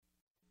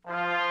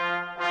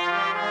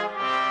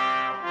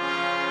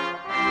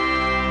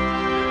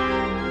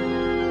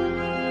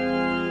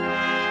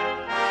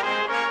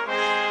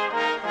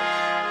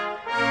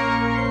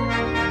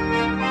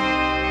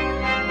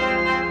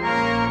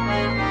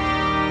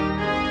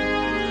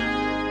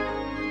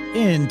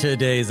In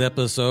today's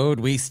episode,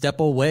 we step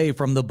away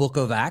from the book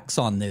of Acts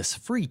on this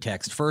free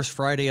text first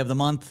Friday of the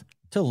month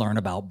to learn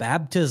about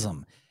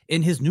baptism.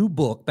 In his new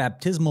book,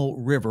 Baptismal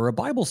River, a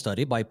Bible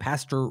study by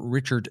Pastor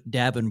Richard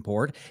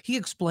Davenport, he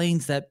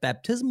explains that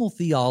baptismal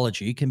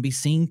theology can be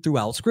seen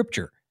throughout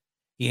Scripture.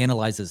 He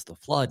analyzes the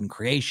flood and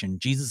creation,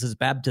 Jesus'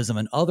 baptism,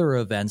 and other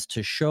events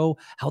to show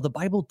how the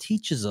Bible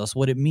teaches us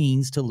what it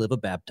means to live a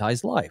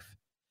baptized life.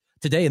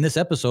 Today, in this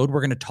episode,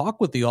 we're going to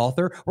talk with the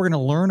author. We're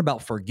going to learn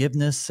about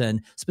forgiveness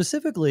and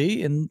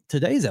specifically in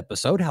today's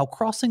episode, how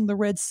crossing the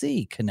Red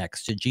Sea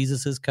connects to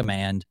Jesus'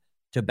 command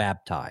to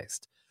baptize.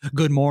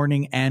 Good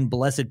morning and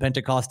blessed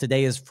Pentecost.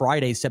 Today is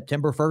Friday,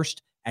 September 1st,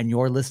 and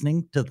you're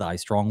listening to Thy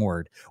Strong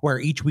Word, where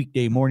each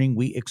weekday morning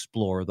we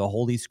explore the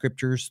Holy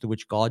Scriptures through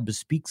which God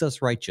bespeaks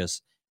us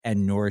righteous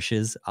and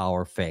nourishes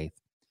our faith.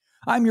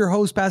 I'm your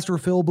host, Pastor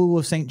Phil Boo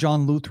of St.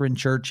 John Lutheran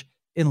Church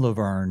in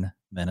Laverne,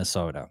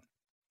 Minnesota.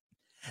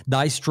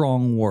 Thy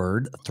Strong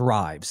Word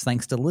thrives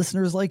thanks to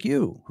listeners like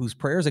you, whose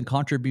prayers and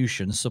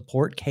contributions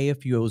support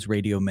KFUO's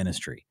radio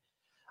ministry.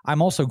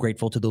 I'm also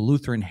grateful to the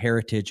Lutheran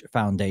Heritage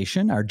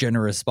Foundation, our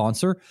generous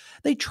sponsor.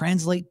 They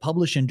translate,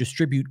 publish, and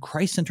distribute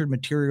Christ-centered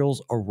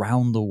materials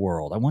around the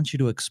world. I want you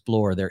to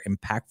explore their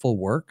impactful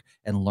work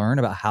and learn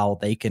about how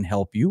they can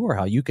help you or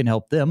how you can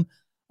help them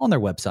on their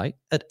website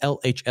at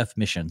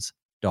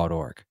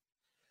lhfmissions.org.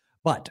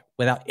 But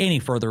without any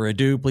further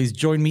ado, please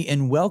join me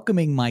in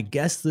welcoming my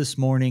guest this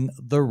morning,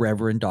 the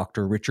Reverend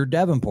Dr. Richard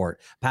Davenport,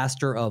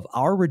 pastor of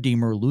Our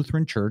Redeemer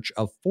Lutheran Church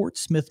of Fort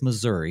Smith,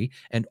 Missouri,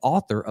 and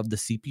author of the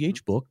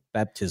CPH book,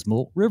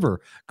 Baptismal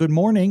River. Good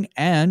morning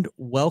and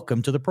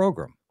welcome to the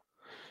program.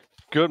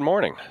 Good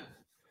morning.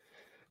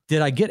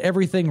 Did I get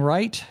everything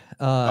right?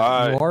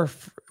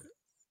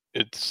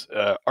 It's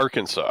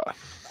Arkansas.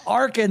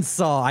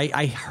 Arkansas.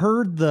 I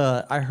heard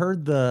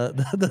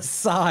the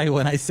sigh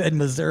when I said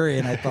Missouri,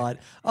 and I thought,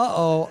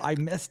 I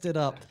messed it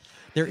up.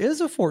 There is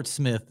a Fort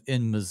Smith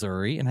in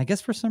Missouri, and I guess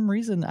for some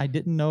reason I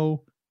didn't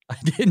know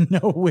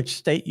which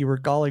state you were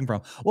calling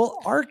from.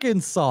 Well,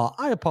 Arkansas.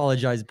 I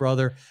apologize,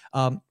 brother.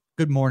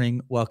 Good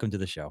morning. Welcome to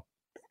the show.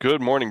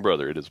 Good morning,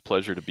 brother. It is a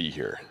pleasure to be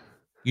here.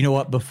 You know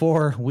what?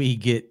 Before we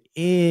get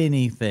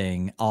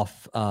anything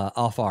off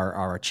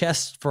our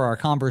chest for our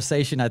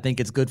conversation, I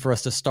think it's good for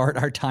us to start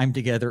our time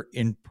together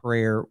in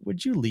prayer.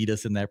 Would you lead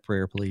us in that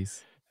prayer,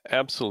 please?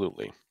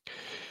 Absolutely.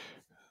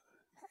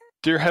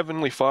 Dear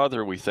Heavenly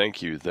Father, we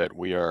thank you that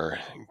we are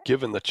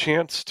given the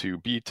chance to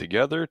be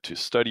together, to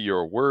study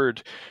your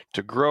word,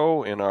 to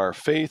grow in our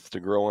faith, to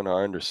grow in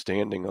our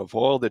understanding of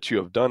all that you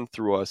have done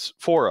for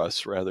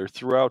us,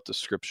 throughout the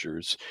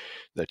scriptures,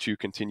 that you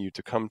continue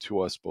to come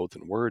to us both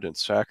in word and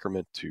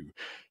sacrament to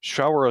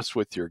shower us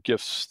with your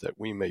gifts, that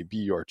we may be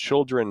your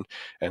children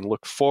and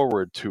look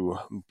forward to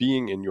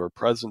being in your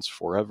presence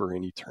forever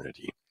in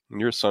eternity. In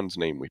your Son's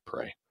name we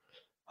pray.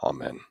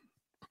 Amen.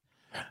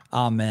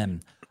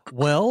 Amen.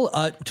 Well,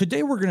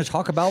 today we're going to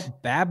talk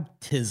about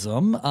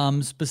baptism.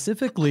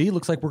 Specifically,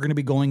 looks like we're going to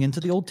be going into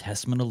the Old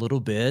Testament a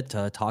little bit,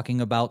 talking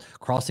about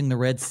crossing the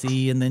Red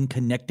Sea and then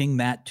connecting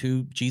that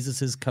to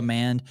Jesus's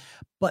command.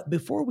 But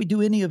before we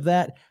do any of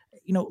that,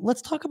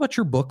 let's talk about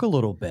your book a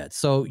little bit.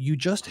 So you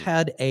just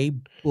had a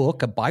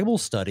book, a Bible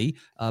study,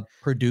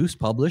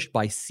 published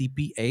by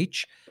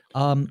CPH,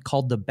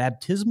 called The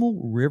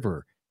Baptismal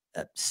River,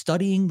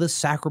 Studying the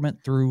Sacrament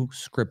Through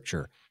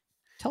Scripture.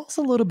 Tell us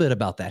a little bit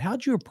about that. How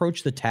did you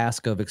approach the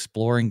task of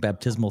exploring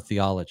baptismal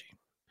theology?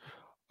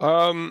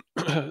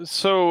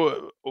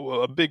 So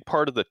a big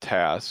part of the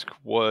task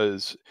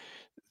was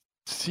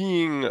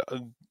seeing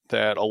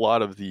that a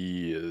lot of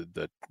the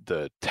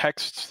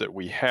texts that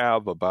we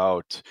have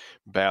about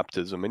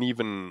baptism, and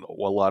even a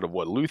lot of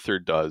what Luther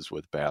does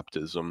with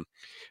baptism,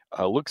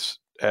 looks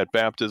at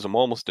baptism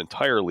almost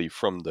entirely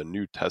from the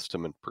New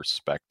Testament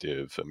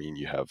perspective. I mean,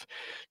 you have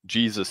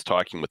Jesus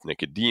talking with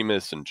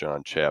Nicodemus in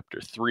John chapter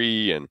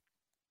 3, and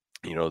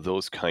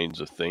those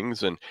kinds of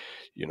things. And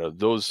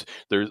there's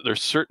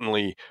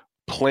certainly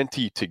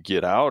plenty to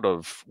get out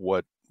of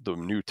what the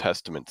New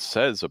Testament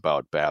says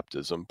about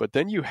baptism, but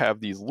then you have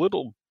these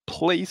little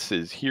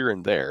places here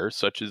and there,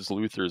 such as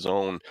Luther's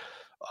own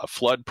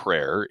flood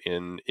prayer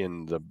in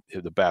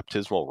the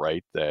baptismal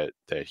rite that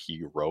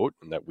he wrote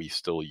and that we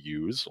still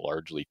use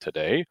largely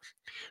today,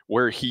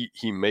 where he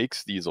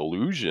makes these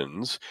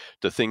allusions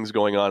to things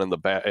going on in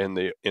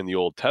the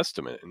Old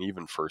Testament, and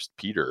even First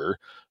Peter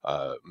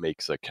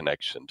makes a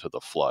connection to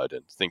the flood,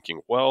 and thinking,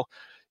 well,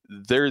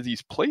 there are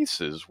these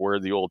places where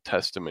the Old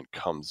Testament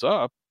comes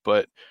up,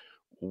 but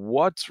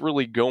what's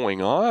really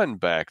going on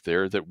back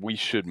there that we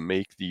should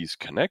make these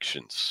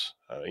connections?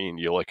 I mean,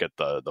 you look at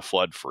the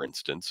flood, for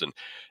instance, and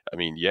I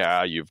mean,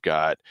 yeah, you've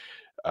got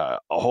a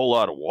whole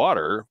lot of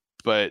water,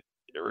 but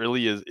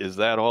really, is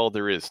that all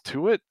there is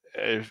to it?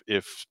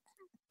 If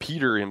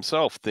Peter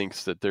himself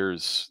thinks that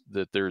there's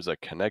a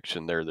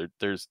connection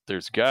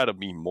there's got to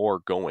be more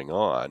going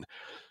on,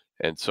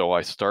 and so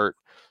I start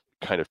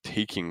kind of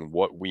taking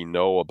what we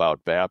know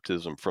about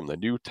baptism from the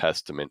New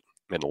Testament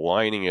and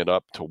lining it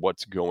up to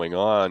what's going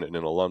on in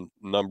a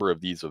number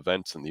of these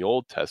events in the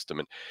Old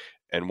Testament,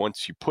 And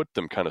once you put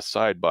them kind of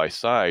side by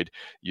side,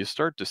 you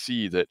start to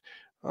see that,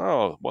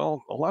 oh,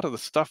 well, a lot of the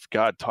stuff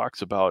God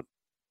talks about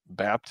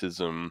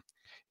baptism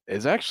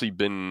has actually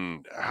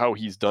been how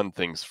he's done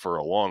things for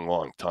a long,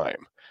 long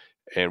time.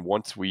 And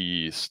once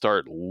we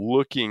start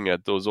looking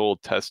at those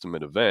Old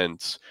Testament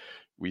events,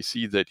 we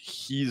see that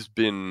he's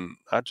been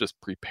not just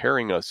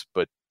preparing us,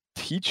 but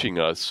teaching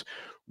us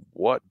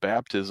what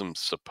baptism's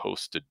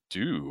supposed to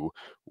do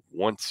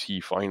once he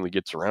finally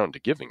gets around to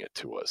giving it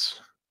to us.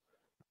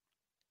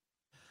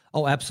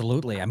 Oh,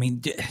 absolutely. I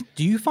mean,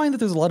 do you find that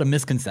there's a lot of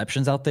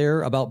misconceptions out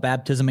there about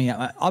baptism? I mean,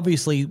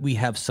 obviously, we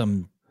have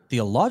some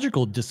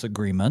theological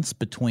disagreements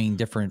between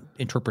different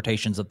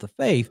interpretations of the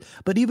faith,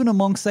 but even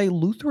among, say,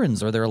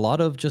 Lutherans, are there a lot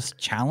of just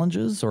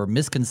challenges or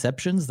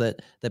misconceptions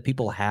that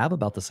people have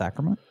about the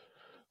sacrament?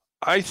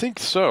 I think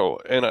so,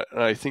 and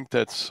I think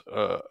that's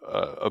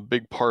a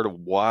big part of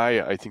why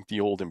I think the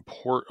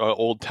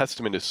Old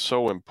Testament is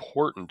so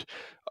important.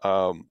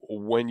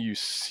 When you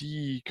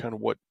see kind of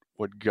what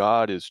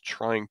God is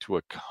trying to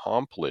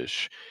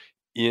accomplish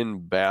in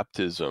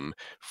baptism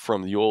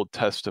from the Old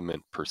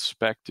Testament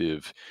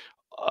perspective,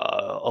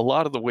 a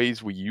lot of the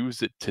ways we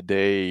use it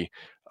today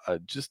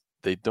just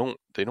they don't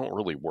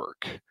really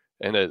work.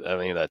 And I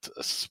mean that's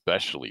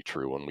especially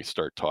true when we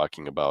start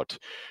talking about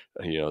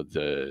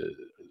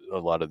a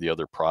lot of the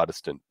other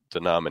Protestant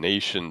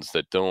denominations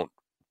that don't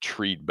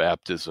treat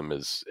baptism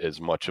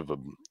as much of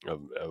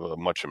a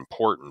much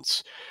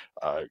importance.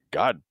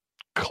 God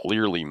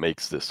clearly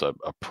makes this a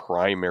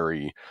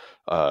primary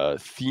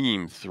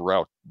theme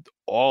throughout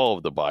all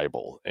of the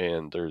Bible,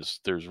 and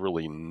there's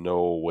really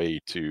no way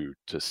to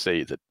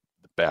say that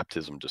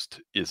baptism just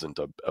isn't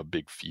a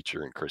big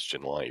feature in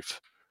Christian life.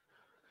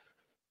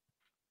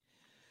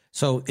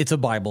 So it's a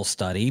Bible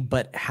study,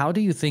 but how do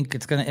you think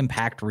it's going to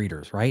impact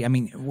readers, right? I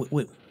mean,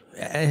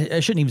 I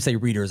shouldn't even say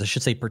readers. I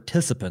should say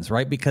participants,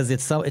 right? Because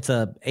it's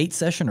a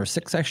 8-session or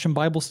 6-session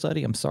Bible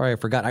study. I'm sorry, I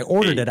forgot. I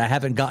ordered it. I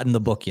haven't gotten the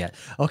book yet.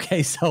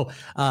 Okay, so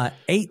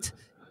 8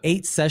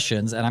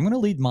 sessions, and I'm going to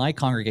lead my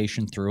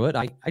congregation through it.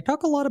 I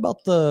talk a lot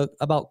about the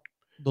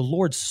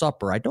Lord's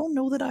Supper. I don't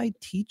know that I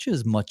teach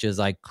as much as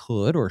I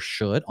could or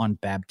should on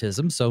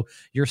baptism. So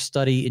your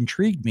study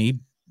intrigued me.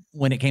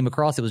 When it came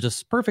across, it was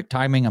just perfect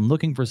timing. I'm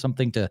looking for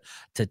something to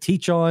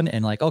teach on,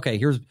 and like, okay,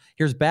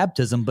 here's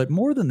baptism. But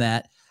more than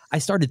that, I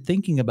started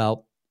thinking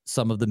about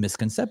some of the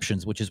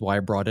misconceptions, which is why I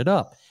brought it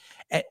up.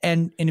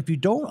 And if you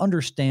don't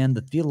understand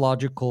the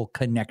theological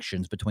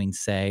connections between,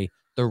 say,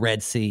 the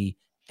Red Sea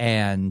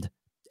and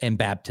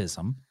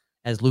baptism,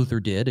 as Luther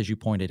did, as you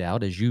pointed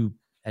out, as you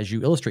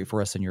illustrate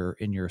for us in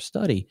your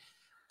study,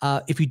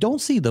 if you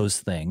don't see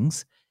those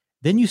things,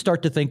 then you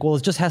start to think, well,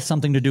 it just has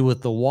something to do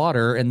with the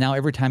water. And now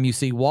every time you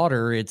see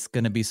water, it's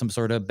going to be some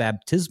sort of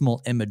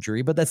baptismal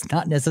imagery, but that's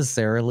not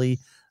necessarily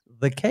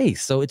the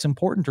case. So it's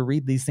important to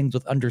read these things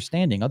with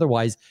understanding.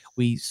 Otherwise,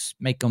 we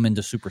make them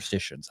into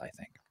superstitions, I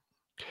think.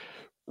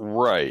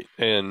 Right.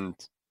 And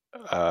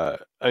I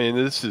mean,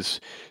 this is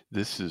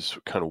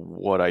kind of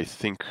what I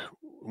think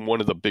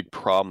one of the big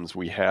problems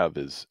we have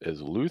as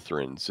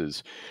Lutherans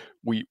is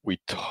we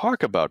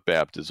talk about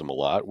baptism a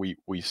lot.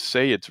 We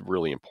say it's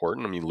really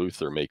important. I mean,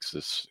 Luther makes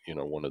this,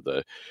 one of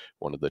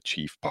the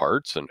chief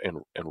parts, and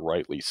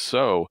rightly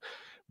so.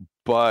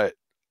 But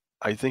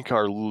I think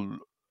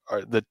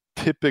the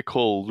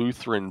typical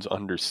Lutheran's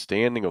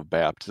understanding of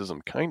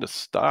baptism kind of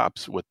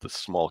stops with the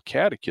small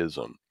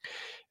catechism.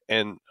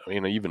 And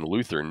even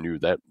Luther knew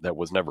that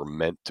was never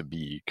meant to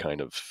be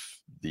kind of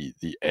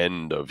the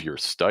end of your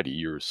study.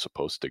 You're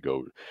supposed to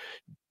go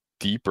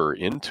deeper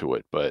into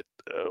it, but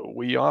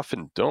we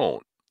often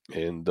don't.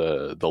 And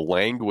the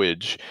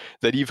language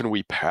that even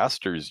we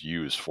pastors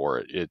use for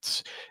it,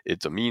 it's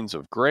a means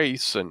of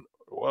grace. And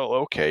well,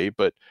 okay,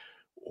 but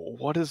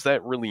what does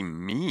that really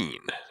mean?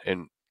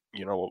 And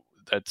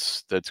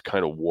that's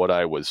kind of what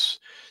I was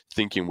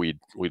thinking we'd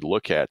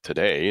look at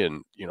today.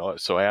 And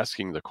so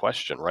asking the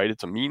question, right?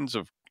 It's a means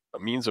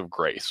of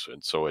grace.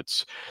 And so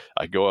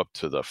I go up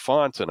to the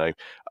font and I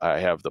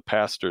have the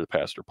pastor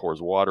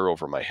pours water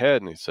over my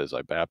head and he says,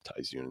 I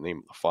baptize you in the name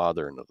of the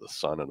Father and of the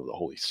Son and of the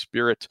Holy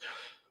Spirit.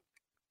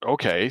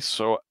 Okay,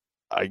 so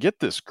I get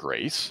this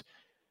grace,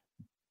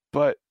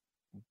 but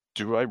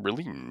do I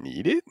really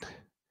need it?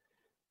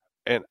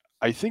 And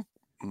I think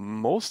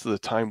most of the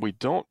time we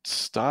don't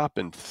stop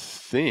and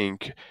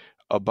think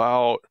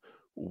about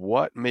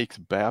what makes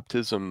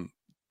baptism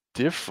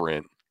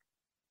different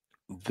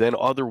than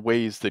other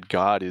ways that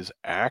God is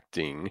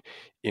acting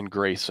in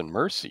grace and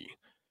mercy.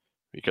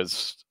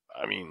 Because,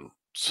 I mean,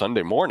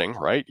 Sunday morning,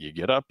 right? You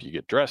get up, you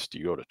get dressed,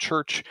 you go to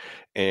church,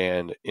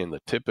 and in the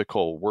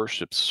typical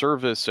worship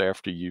service,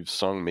 after you've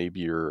sung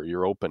maybe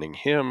your opening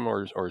hymn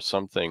or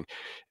something,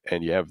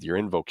 and you have your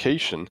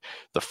invocation,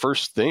 the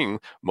first thing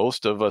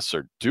most of us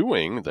are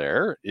doing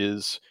there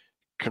is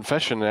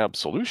confession and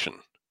absolution.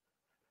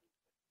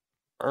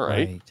 All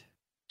right.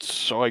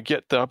 So I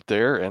get up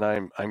there and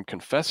I'm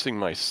confessing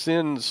my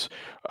sins,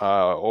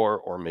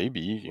 or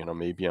maybe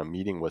maybe I'm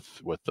meeting with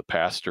the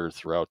pastor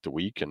throughout the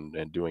week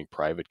and doing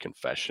private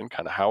confession,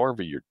 kind of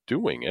however you're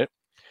doing it.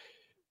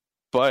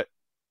 But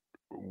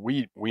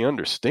we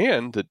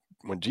understand that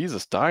when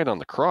Jesus died on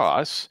the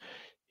cross,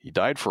 he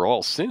died for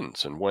all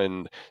sins. And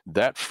when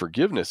that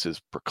forgiveness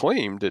is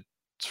proclaimed,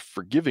 it's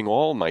forgiving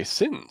all my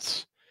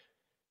sins.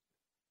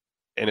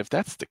 And if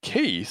that's the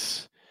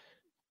case,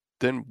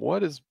 then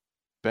what is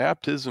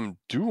baptism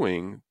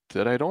doing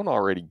that I don't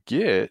already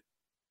get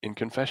in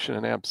confession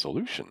and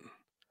absolution?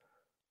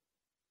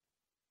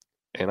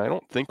 And I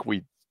don't think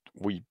we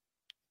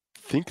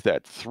think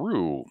that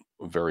through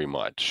very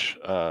much,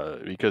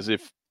 because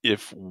if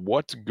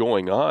what's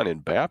going on in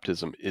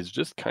baptism is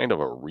just kind of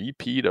a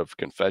repeat of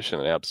confession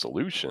and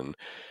absolution,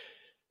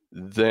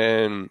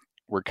 then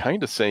we're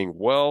kind of saying,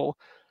 well,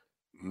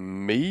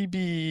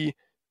 maybe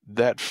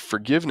that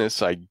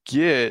forgiveness I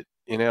get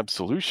in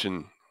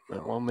absolution,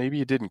 well,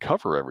 maybe it didn't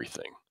cover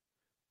everything.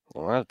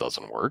 Well, that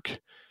doesn't work.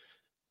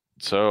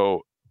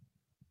 So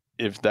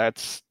if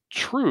that's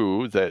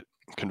true, that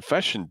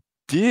confession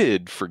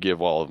did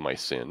forgive all of my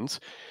sins,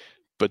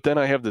 but then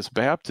I have this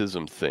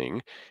baptism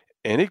thing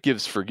and it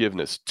gives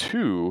forgiveness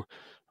too,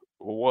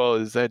 well,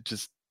 is that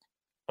just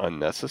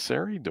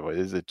unnecessary?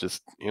 Is it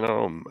just,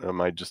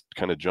 am I just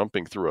kind of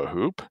jumping through a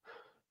hoop?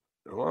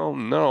 Well,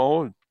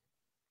 no.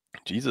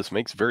 Jesus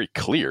makes very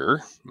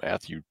clear,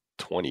 Matthew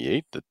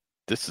 28, that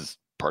this is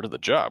part of the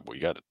job. We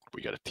got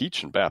to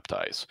teach and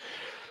baptize.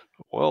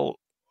 Well,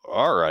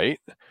 all right.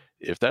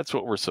 If that's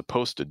what we're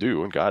supposed to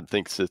do, and God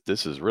thinks that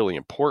this is really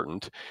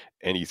important,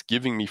 and he's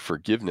giving me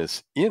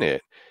forgiveness in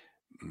it,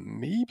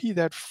 maybe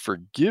that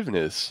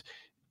forgiveness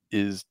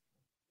is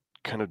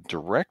kind of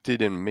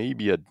directed in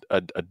maybe a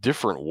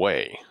different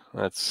way.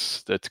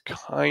 That's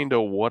kind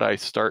of what I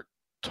start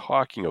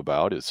talking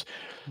about is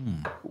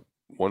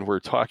when we're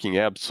talking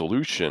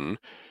absolution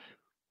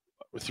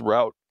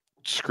throughout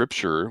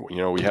Scripture,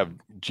 we have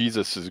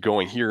Jesus is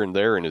going here and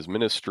there in his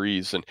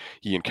ministries, and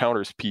he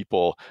encounters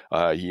people.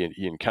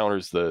 He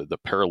encounters the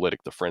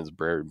paralytic. The friends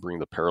bring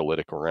the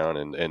paralytic around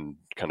and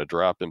kind of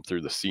drop him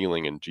through the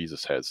ceiling, and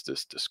Jesus has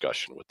this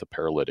discussion with the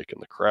paralytic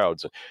and the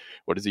crowds. And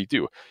what does he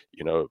do?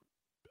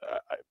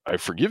 I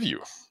forgive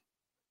you,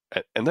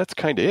 and that's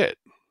kind of it,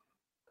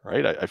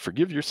 right? I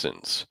forgive your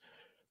sins,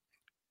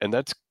 and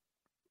that's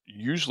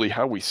usually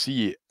how we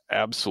see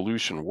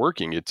absolution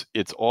working.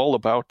 It's all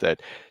about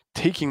that.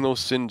 Taking those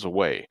sins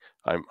away.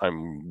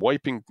 I'm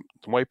wiping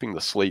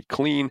the slate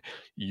clean.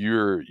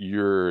 You're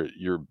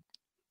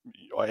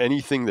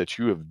anything that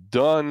you have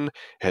done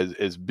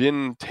has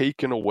been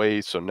taken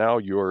away. So now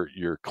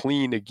you're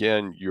clean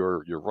again.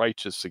 You're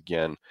righteous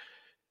again.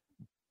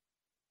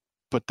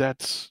 But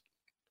that's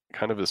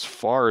kind of as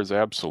far as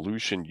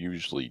absolution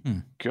usually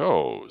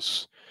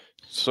goes.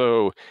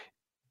 So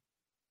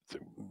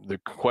the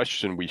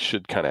question we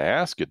should kind of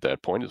ask at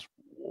that point is,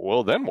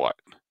 well, then what?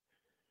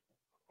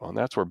 Well, and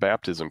that's where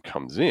baptism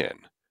comes in.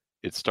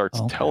 It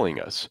starts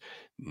telling us,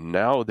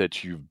 now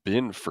that you've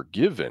been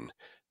forgiven,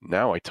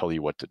 now I tell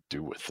you what to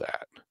do with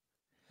that.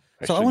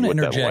 So I want to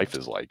interject. That life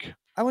is like.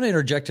 I want to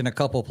interject in a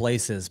couple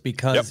places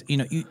because,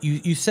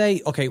 you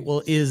say, okay,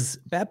 well, is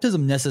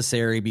baptism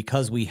necessary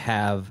because we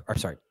have, or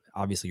sorry,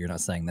 obviously you're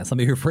not saying this. Let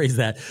me rephrase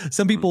that.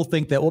 Some people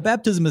think that, well,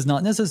 baptism is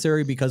not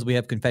necessary because we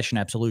have confession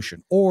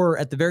absolution, or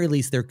at the very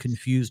least, they're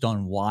confused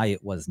on why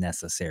it was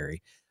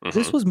necessary. Mm-hmm.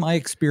 This was my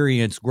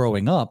experience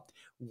growing up,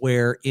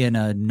 where in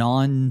a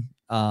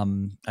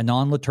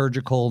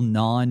non-liturgical,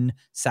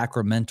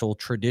 non-sacramental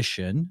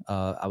tradition,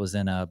 I was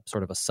in a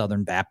sort of a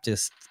Southern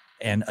Baptist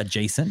and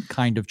adjacent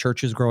kind of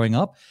churches growing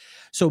up.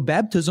 So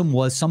baptism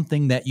was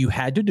something that you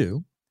had to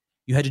do.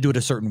 You had to do it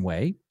a certain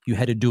way. You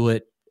had to do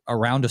it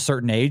around a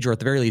certain age, or at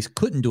the very least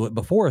couldn't do it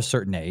before a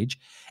certain age.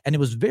 And it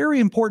was very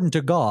important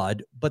to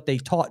God, but they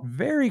taught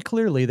very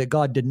clearly that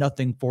God did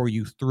nothing for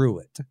you through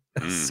it.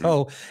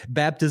 So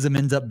baptism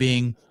ends up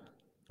being,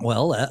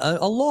 well,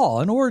 a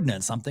law, an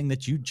ordinance, something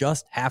that you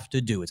just have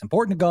to do. It's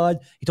important to God.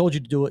 He told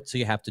you to do it, so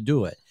you have to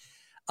do it.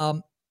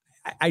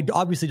 I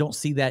obviously don't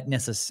see that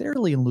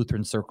necessarily in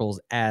Lutheran circles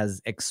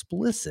as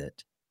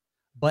explicit,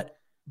 but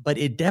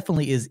it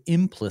definitely is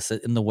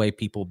implicit in the way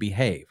people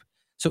behave.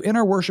 So in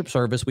our worship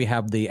service, we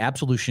have the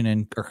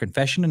absolution or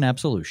confession and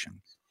absolution.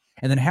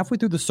 And then halfway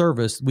through the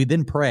service, we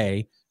then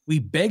pray, we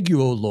beg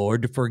you, O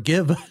Lord, to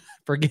forgive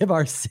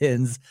our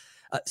sins.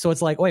 So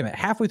it's like, wait a minute,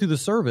 halfway through the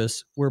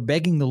service, we're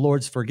begging the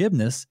Lord's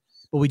forgiveness,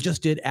 but we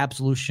just did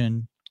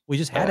absolution. We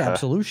just had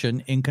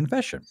absolution in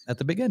confession at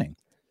the beginning.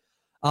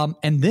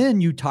 And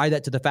then you tie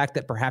that to the fact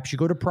that perhaps you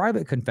go to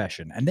private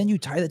confession. And then you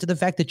tie that to the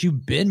fact that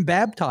you've been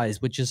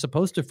baptized, which is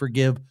supposed to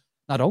forgive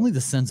not only the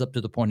sins up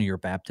to the point of your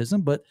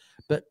baptism, but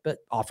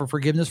offer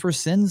forgiveness for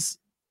sins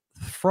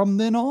from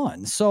then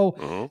on. So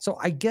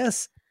I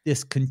guess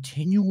this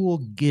continual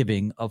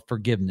giving of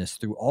forgiveness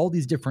through all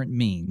these different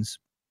means,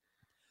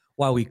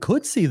 while we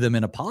could see them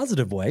in a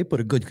positive way, put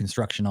a good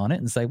construction on it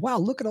and say, wow,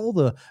 look at all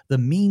the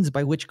means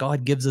by which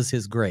God gives us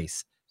his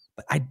grace.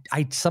 But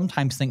I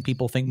sometimes think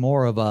people think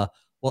more of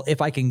well,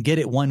 if I can get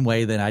it one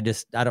way, then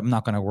I'm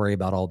not going to worry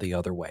about all the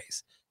other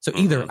ways. So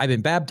either I've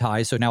been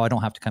baptized, so now I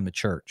don't have to come to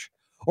church,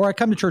 Or I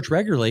come to church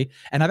regularly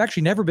and I've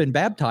actually never been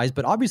baptized,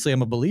 but obviously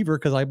I'm a believer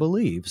because I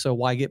believe. So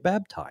why get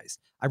baptized?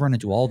 I run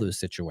into all those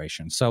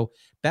situations. So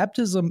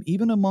baptism,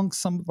 even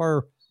amongst some of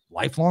our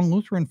lifelong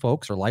Lutheran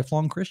folks or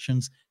lifelong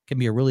Christians, can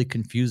be a really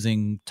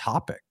confusing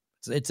topic.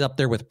 It's up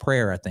there with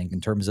prayer, I think,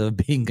 in terms of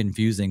being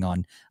confusing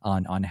on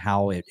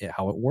how it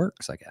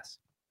works, I guess.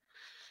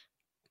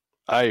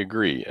 I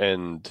agree.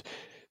 And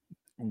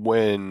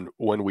when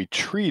we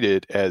treat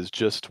it as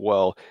just,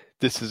 well,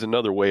 this is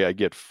another way I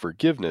get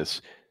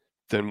forgiveness,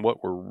 then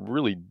what we're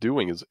really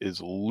doing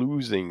is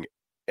losing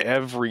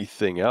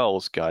everything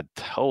else God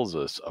tells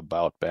us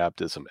about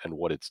baptism and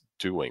what it's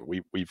doing.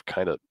 We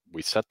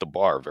set the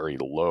bar very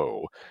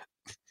low,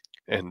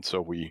 and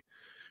so we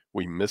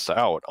miss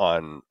out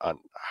on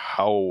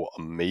how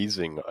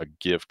amazing a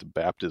gift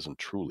baptism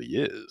truly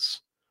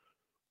is.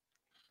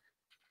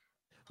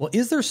 Well,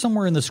 is there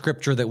somewhere in the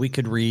scripture that we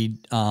could read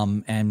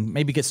and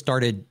maybe get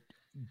started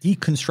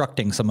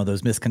deconstructing some of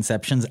those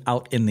misconceptions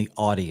out in the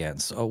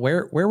audience?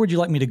 Where would you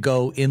like me to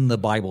go in the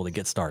Bible to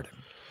get started?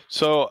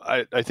 So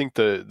I think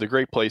the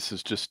great place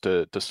is just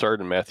to start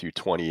in Matthew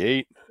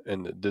 28,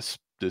 and this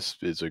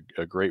is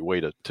a great way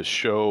to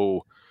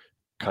show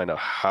kind of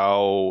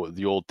how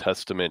the Old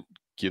Testament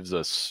gives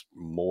us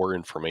more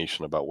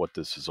information about what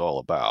this is all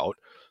about.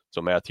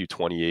 So Matthew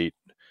 28,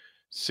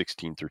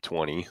 16 through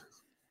 20.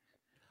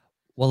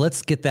 Well,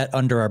 let's get that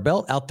under our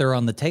belt out there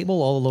on the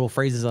table. All the little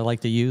phrases I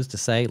like to use to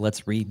say,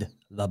 let's read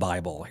the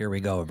Bible. Here we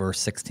go, verse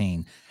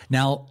 16.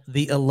 Now,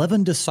 the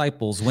 11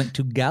 disciples went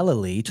to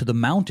Galilee to the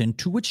mountain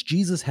to which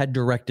Jesus had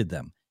directed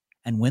them.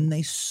 And when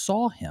they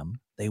saw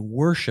him, they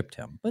worshiped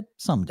him, but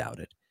some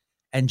doubted.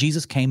 And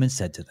Jesus came and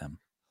said to them,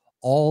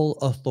 all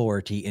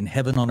authority in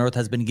heaven and on earth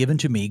has been given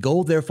to me.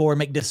 Go therefore and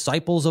make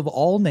disciples of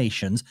all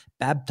nations,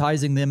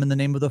 baptizing them in the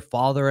name of the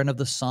Father and of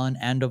the Son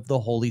and of the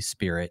Holy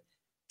Spirit,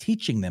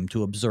 teaching them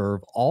to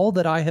observe all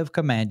that I have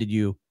commanded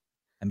you.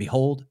 And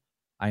behold,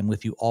 I am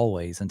with you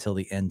always until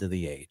the end of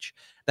the age.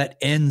 That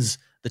ends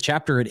the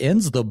chapter. It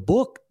ends the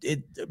book.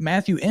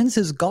 Matthew ends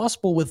his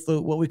gospel with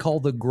what we call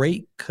the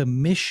Great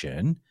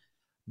Commission.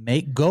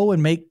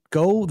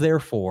 Go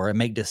therefore and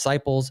make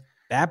disciples,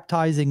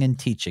 baptizing and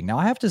teaching. Now,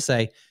 I have to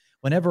say,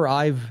 whenever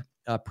I've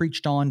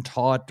preached on,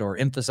 taught, or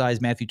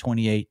emphasized Matthew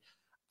 28,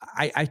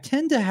 I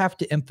tend to have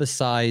to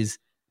emphasize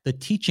the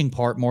teaching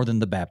part more than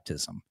the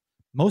baptism.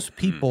 Most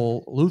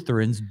people,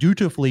 Lutherans,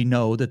 dutifully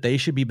know that they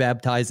should be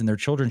baptized and their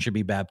children should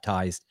be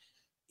baptized.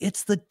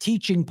 It's the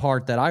teaching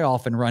part that I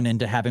often run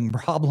into having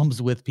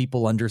problems with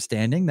people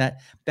understanding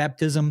that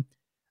baptism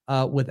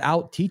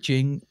without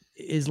teaching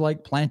is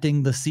like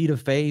planting the seed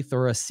of faith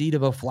or a seed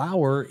of a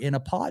flower in a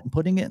pot and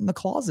putting it in the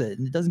closet,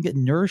 and it doesn't get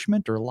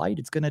nourishment or light.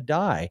 It's going to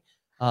die.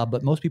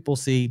 But most people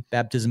see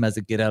baptism as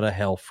a get out of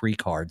hell free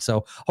card.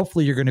 So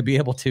hopefully you're going to be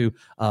able to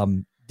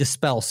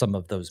dispel some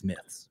of those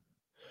myths.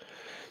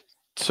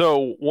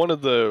 So one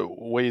of the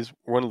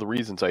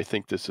reasons I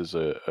think this is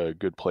a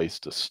good place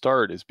to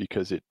start is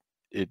because it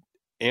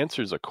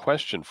answers a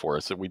question for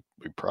us that we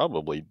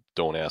probably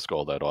don't ask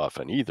all that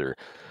often either.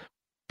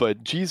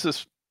 But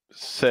Jesus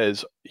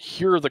says,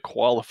 here are the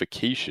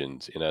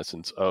qualifications, in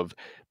essence, of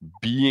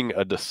being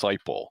a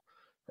disciple,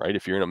 right?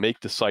 If you're going to make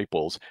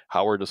disciples,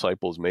 how are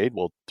disciples made?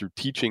 Well, through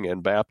teaching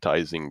and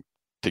baptizing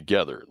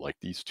together. Like,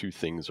 these two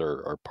things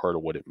are part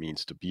of what it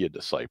means to be a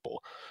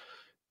disciple.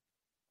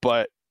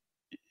 But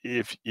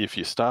if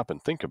you stop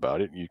and think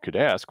about it, you could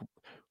ask,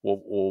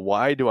 well,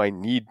 why do I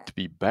need to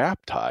be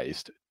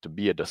baptized to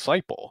be a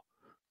disciple?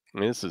 I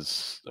mean, this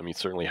is,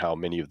 certainly how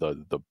many of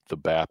the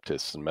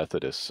Baptists and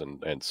Methodists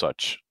and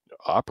such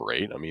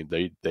operate. I mean,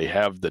 they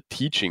have the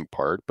teaching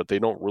part, but they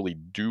don't really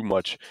do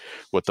much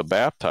with the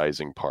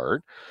baptizing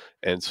part.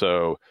 And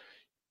so,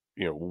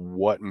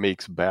 what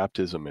makes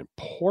baptism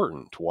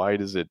important? Why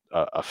is it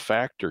a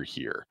factor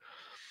here?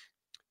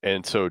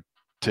 And so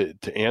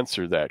to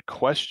answer that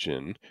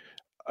question,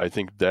 I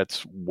think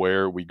that's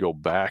where we go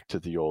back to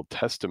the Old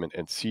Testament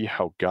and see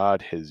how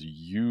God has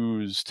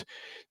used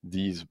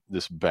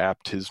this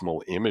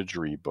baptismal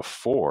imagery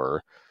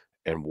before,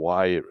 and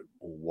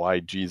why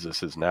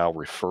Jesus is now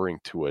referring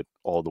to it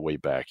all the way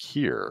back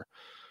here.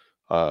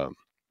 So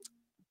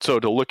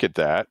to look at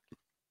that,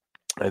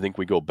 I think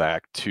we go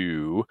back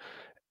to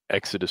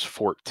Exodus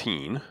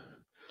 14.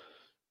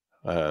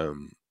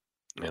 And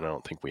I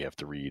don't think we have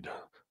to read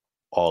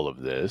all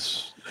of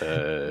this.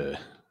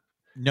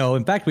 No,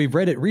 in fact, we've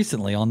read it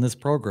recently on this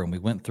program. We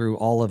went through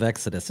all of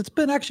Exodus. It's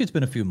been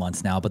a few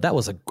months now, but that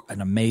was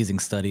an amazing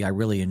study. I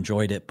really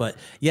enjoyed it. But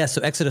yeah,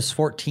 so Exodus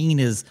 14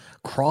 is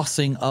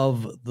crossing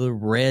of the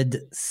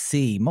Red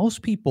Sea.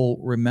 Most people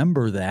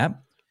remember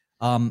that.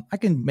 I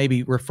can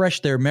maybe refresh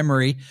their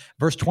memory.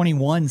 Verse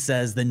 21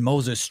 says, then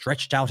Moses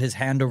stretched out his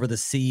hand over the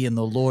sea, and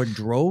the Lord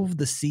drove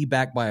the sea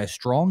back by a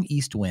strong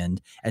east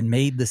wind and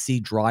made the sea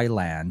dry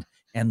land.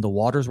 And the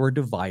waters were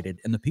divided,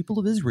 and the people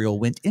of Israel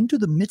went into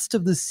the midst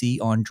of the sea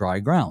on dry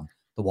ground,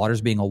 the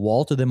waters being a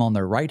wall to them on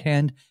their right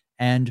hand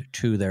and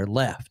to their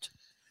left.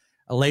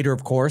 Later,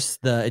 of course,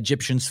 the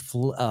Egyptians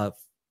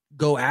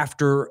go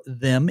after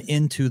them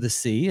into the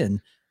sea, and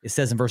It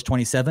says in verse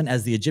 27,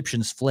 as the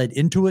Egyptians fled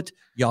into it,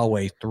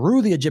 Yahweh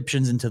threw the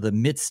Egyptians into the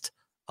midst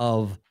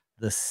of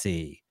the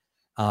sea.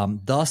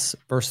 Thus,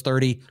 verse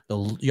 30,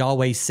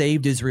 Yahweh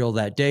saved Israel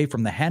that day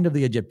from the hand of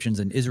the Egyptians,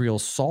 and Israel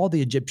saw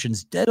the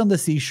Egyptians dead on the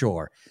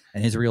seashore.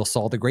 And Israel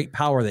saw the great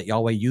power that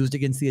Yahweh used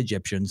against the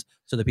Egyptians.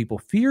 So the people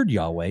feared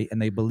Yahweh,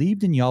 and they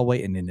believed in Yahweh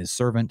and in his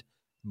servant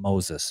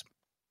Moses.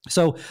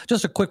 So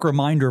just a quick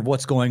reminder of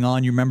what's going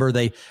on. You remember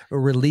they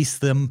released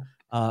them,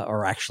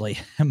 or actually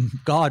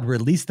God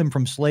released them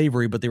from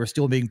slavery, but they were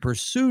still being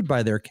pursued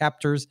by their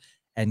captors,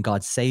 and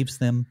God saves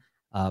them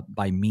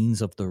by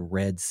means of the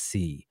Red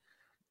Sea.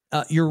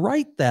 You're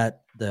right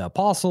that the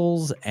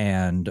apostles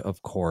and,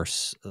 of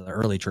course, the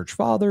early church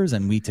fathers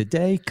and we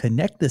today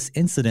connect this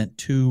incident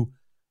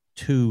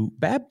to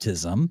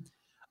baptism.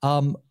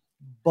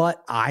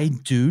 But I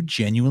do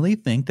genuinely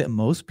think that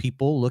most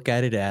people look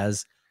at it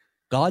as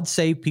God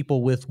saved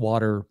people with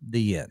water,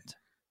 the end.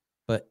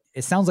 But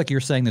it sounds like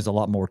you're saying there's a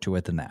lot more to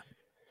it than that.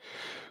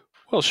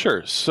 Well,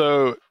 sure.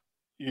 So,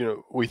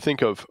 we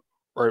think of,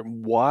 right,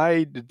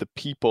 why did the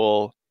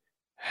people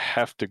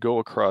have to go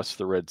across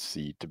the Red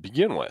Sea to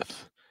begin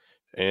with?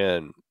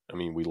 And I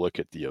mean, we look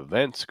at the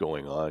events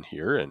going on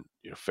here, and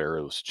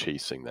Pharaoh's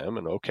chasing them,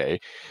 and okay.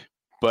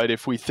 But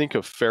if we think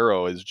of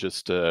Pharaoh as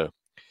just a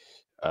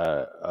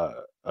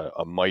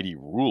mighty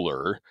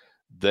ruler,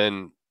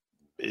 then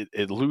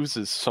it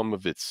loses some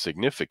of its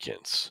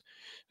significance.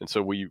 And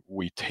so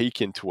we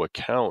take into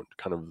account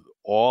kind of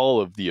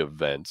all of the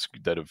events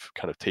that have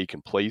kind of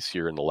taken place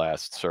here in the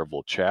last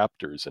several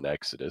chapters in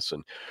Exodus,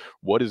 and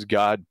what has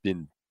God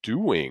been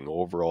doing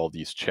over all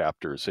these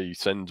chapters. So he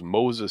sends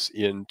Moses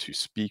in to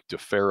speak to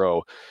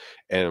Pharaoh,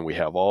 and we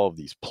have all of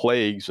these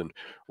plagues, and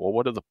well,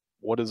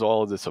 what is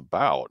all of this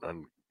about?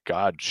 And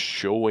God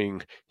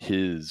showing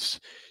his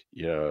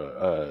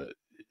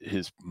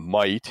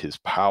might, his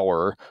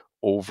power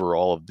over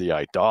all of the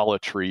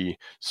idolatry,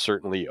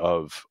 certainly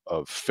of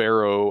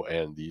Pharaoh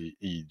and the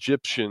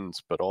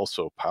Egyptians, but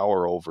also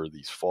power over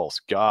these false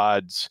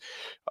gods.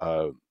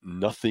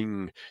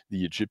 Nothing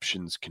the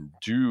Egyptians can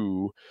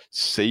do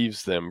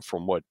saves them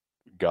from what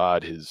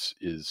God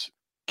is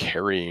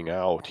carrying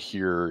out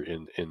here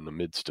in the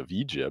midst of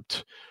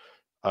Egypt.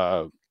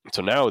 So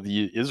now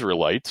the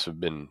Israelites have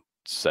been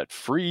set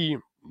free,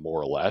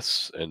 more or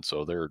less, and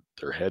so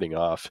they're heading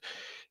off,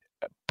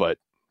 but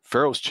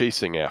Pharaoh's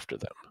chasing after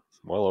them.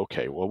 Well,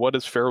 okay. Well, what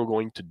is Pharaoh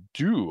going to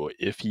do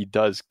if he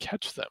does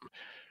catch them?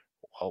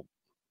 Well,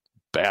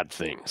 bad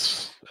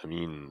things. I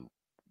mean,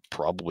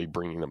 probably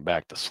bringing them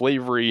back to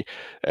slavery.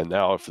 And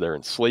now if they're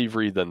in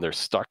slavery, then they're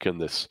stuck in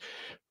this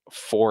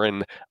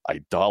foreign,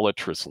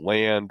 idolatrous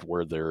land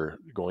where they're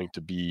going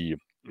to be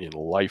in a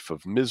life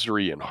of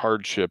misery and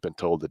hardship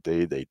until the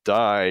day they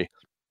die.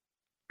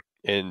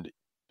 And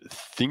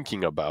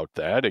thinking about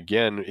that,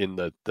 again, in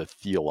the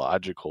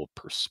theological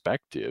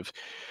perspective,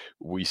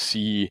 we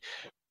see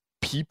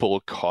people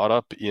caught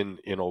up in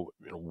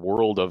a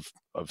world of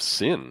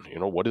sin.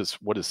 What is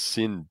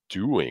sin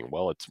doing?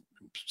 Well, it's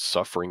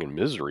suffering and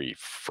misery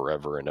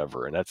forever and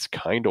ever, and that's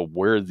kind of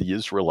where the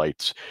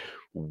Israelites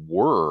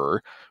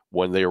were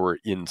when they were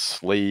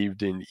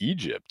enslaved in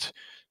Egypt.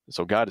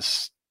 So God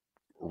is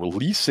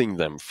releasing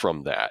them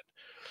from that.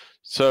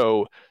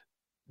 So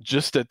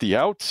just at the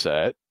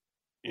outset,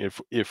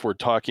 if we're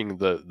talking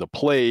the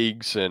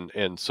plagues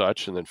and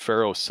such, and then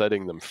Pharaoh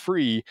setting them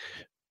free,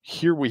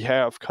 here we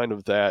have kind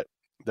of that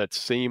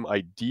same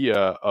idea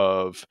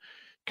of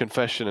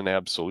confession and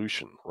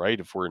absolution, right?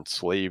 If we're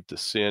enslaved to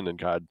sin and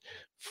God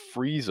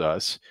frees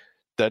us,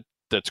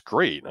 that's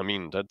great. I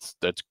mean, that's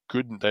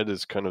good. That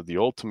is kind of the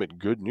ultimate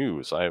good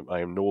news. I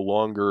am no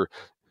longer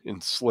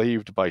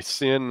enslaved by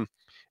sin.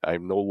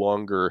 I'm no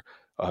longer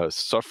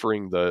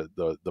suffering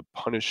the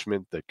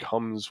punishment that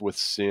comes with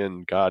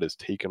sin. God has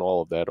taken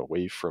all of that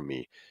away from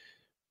me.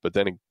 But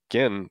then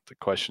again, the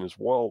question is,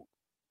 well,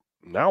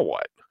 now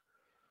what?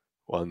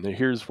 Well, and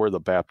here's where the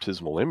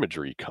baptismal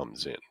imagery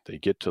comes in. They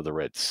get to the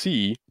Red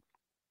Sea,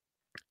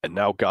 and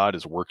now God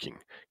is working.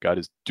 God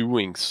is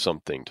doing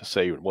something to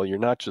say, well, you're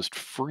not just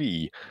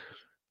free.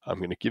 I'm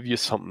going to give you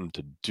something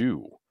to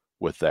do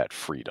with that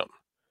freedom.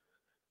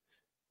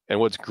 And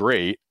what's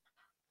great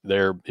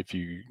there, if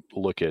you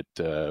look at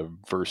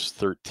verse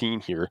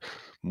 13 here,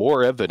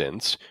 more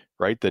evidence,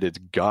 right, that it's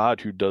God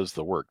who does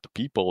the work. The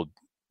people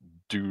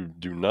do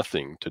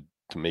nothing to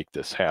make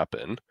this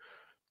happen.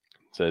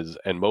 It says,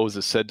 and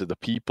Moses said to the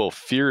people,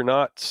 fear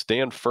not,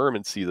 stand firm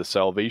and see the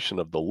salvation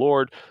of the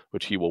Lord,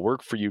 which he will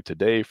work for you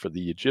today. For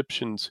the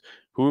Egyptians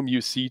whom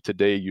you see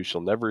today, you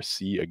shall never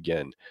see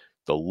again.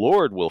 The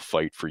Lord will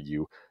fight for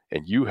you,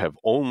 and you have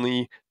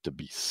only to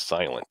be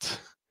silent.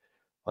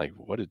 Like,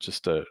 what is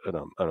just an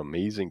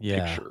amazing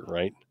picture,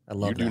 right? I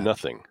love you do that.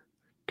 nothing.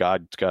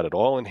 God's got it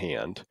all in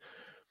hand.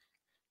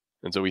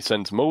 And so he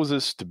sends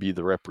Moses to be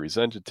the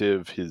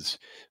representative, his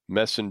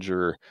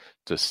messenger,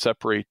 to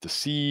separate the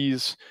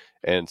seas.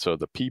 And so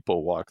the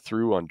people walk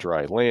through on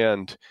dry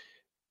land,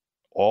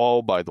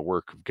 all by the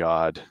work of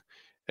God.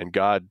 And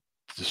God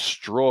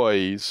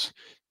destroys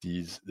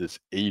this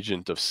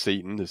agent of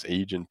Satan, this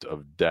agent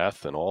of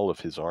death, and all of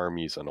his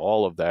armies, and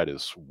all of that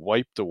is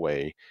wiped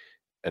away,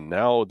 and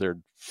now they're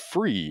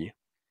free.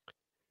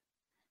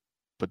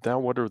 But now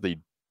what are they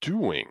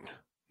doing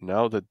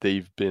now that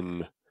they've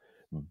been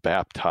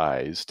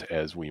baptized,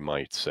 as we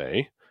might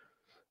say?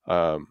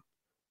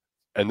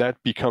 And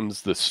that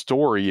becomes the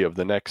story of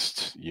the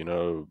next,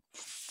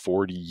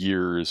 40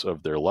 years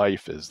of their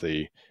life as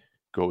they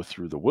go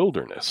through the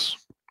wilderness.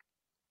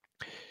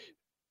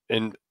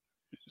 And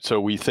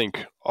so we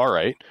think, all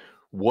right,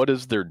 what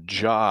is their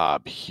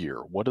job here?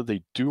 What are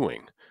they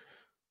doing?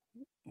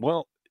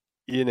 Well,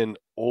 in an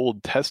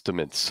Old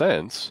Testament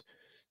sense,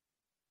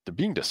 they're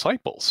being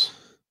disciples.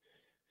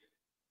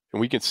 And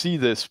we can see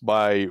this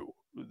by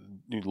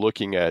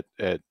looking at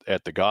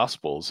the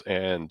Gospels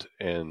and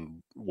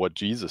what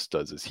Jesus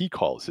does is he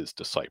calls his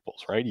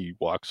disciples, right? He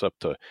walks up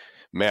to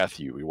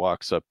Matthew, he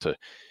walks up to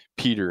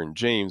Peter and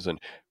James and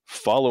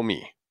follow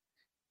me.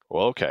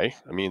 Well, okay.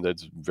 I mean,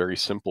 that's a very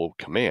simple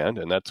command,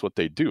 and that's what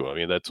they do. I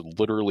mean, that's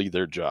literally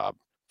their job.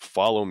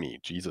 Follow me.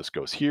 Jesus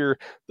goes here,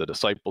 the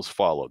disciples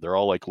follow. They're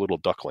all like little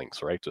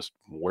ducklings, right? Just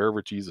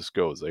wherever Jesus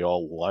goes, they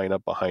all line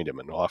up behind him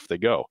and off they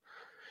go.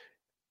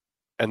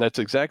 And that's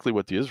exactly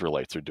what the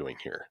Israelites are doing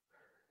here.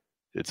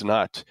 It's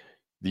not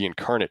the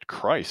incarnate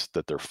Christ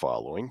that they're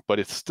following, but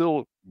it's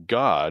still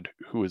God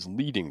who is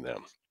leading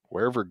them.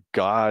 Wherever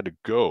God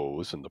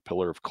goes in the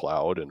pillar of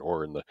cloud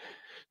or in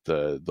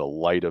the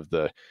light of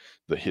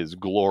his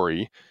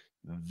glory,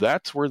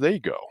 that's where they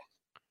go.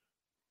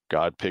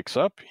 God picks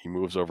up, he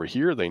moves over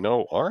here, they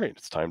know, all right,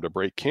 it's time to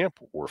break camp.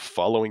 We're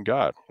following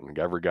God.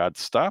 Whenever God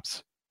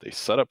stops, they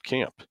set up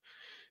camp.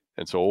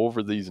 And so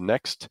over these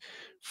next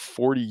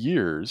 40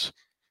 years,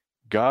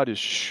 God is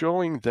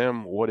showing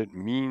them what it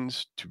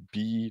means to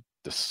be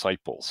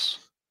disciples.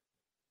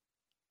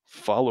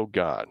 Follow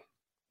God.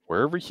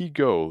 Wherever he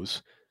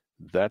goes,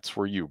 that's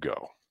where you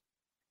go.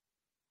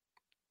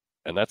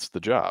 And that's the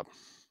job.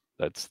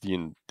 That's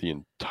the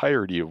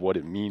entirety of what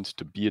it means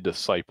to be a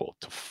disciple,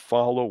 to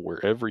follow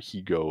wherever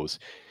he goes,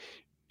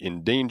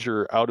 in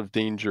danger, out of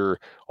danger,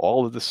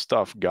 all of the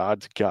stuff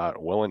God's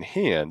got well in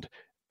hand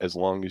as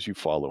long as you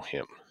follow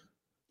him.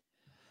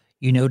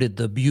 You noted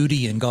the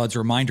beauty in God's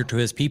reminder to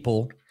his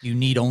people, you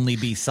need only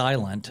be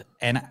silent.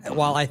 And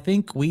while I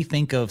think we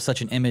think of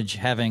such an image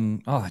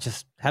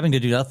just having to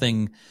do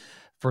nothing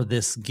for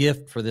this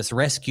gift, for this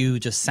rescue,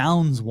 just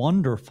sounds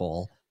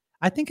wonderful.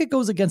 I think it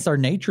goes against our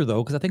nature,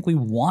 though, because I think we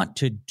want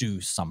to do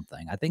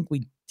something. I think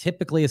we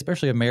typically,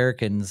 especially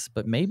Americans,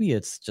 but maybe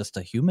it's just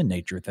a human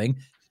nature thing,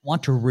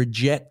 want to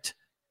reject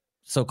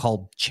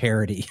so-called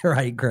charity,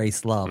 right?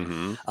 Grace, love.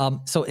 Mm-hmm.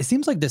 So it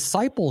seems like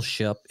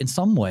discipleship, in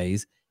some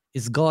ways,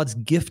 is God's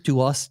gift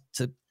to us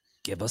to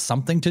give us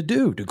something to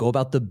do, to go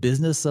about the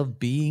business of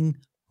being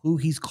who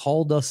he's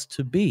called us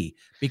to be,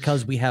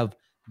 because we have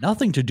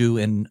nothing to do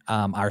in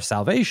our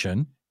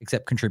salvation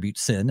except contribute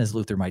sin, as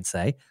Luther might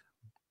say.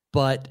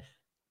 But,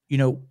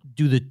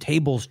 do the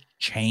tables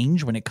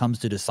change when it comes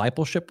to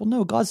discipleship? Well,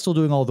 no, God's still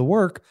doing all the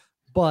work,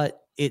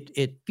 but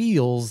it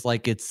feels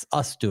like it's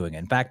us doing it.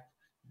 In fact,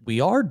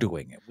 we are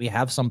doing it. We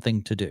have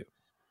something to do.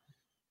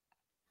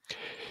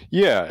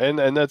 Yeah,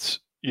 and that's,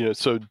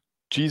 so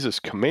Jesus'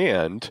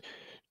 command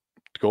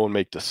to go and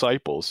make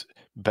disciples,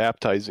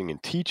 baptizing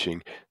and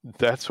teaching,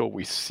 that's what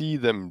we see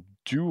them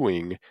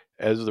doing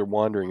as they're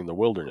wandering in the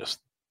wilderness.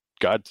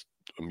 God's,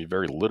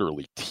 very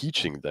literally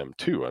teaching them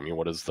too.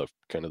 What is the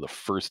kind of the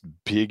first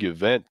big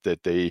event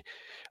that they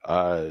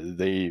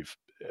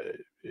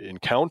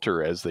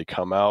encounter as they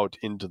come out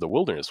into the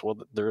wilderness? Well,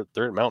 they're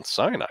at Mount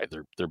Sinai.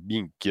 They're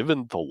being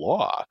given the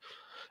law,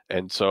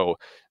 and so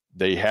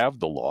they have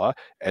the law,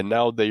 and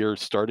now they are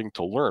starting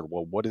to learn,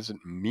 well, what does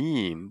it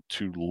mean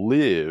to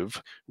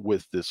live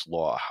with this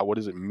law? What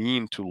does it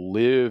mean to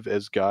live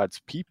as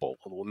God's people?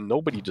 Well,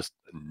 nobody just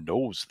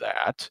knows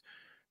that.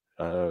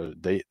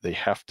 They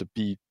have to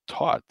be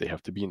taught. They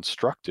have to be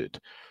instructed.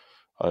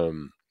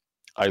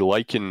 I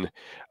liken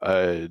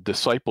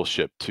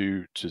discipleship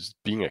to just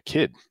being a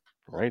kid,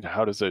 right?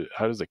 How does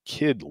a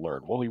kid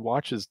learn? Well, he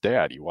watches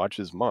dad, he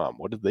watches mom.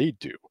 What do they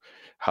do?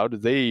 How do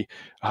they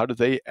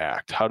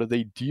act? How do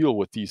they deal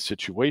with these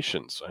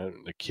situations?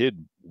 And the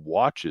kid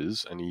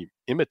watches and he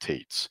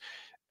imitates.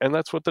 And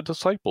that's what the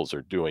disciples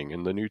are doing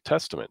in the New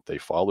Testament. They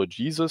follow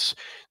Jesus,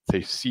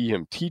 they see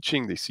him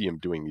teaching, they see him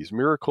doing these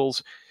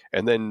miracles,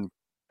 and then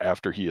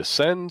after he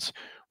ascends,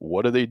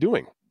 what are they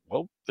doing?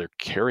 Well, they're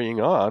carrying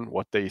on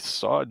what they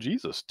saw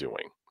Jesus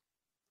doing.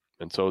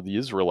 And so the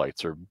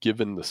Israelites are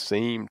given the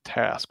same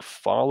task: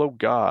 follow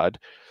God,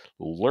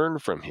 learn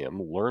from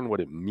him, learn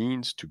what it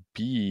means to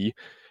be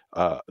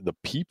the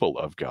people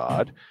of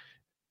God.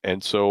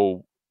 And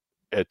so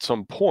at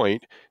some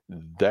point,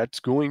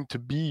 that's going to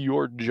be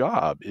your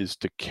job, is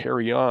to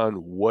carry on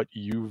what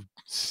you've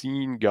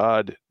seen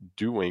God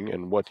doing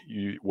and what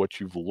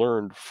you've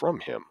learned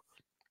from him.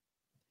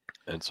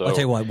 And so I'll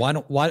tell you what,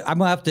 I'm going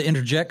to have to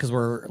interject because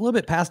we're a little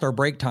bit past our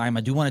break time.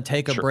 I do want to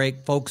take a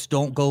break. Folks,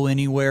 don't go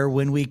anywhere.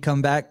 When we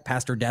come back,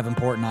 Pastor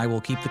Davenport and I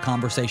will keep the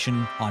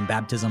conversation on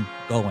baptism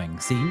going.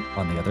 See you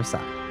on the other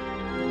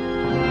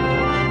side.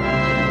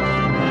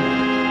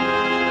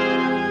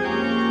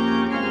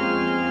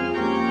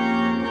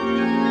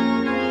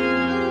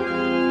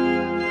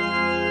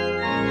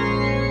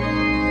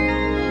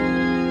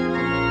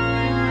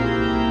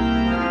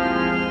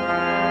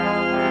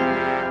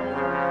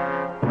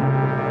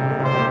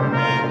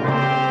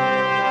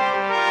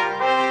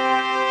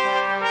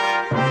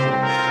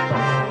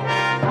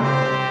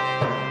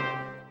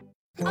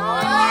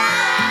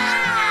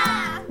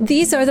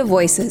 These are the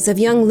voices of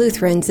young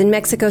Lutherans in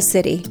Mexico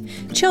City,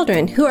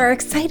 children who are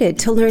excited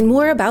to learn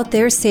more about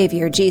their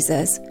Savior,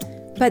 Jesus.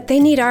 But they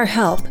need our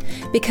help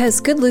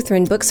because good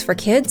Lutheran books for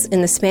kids in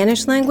the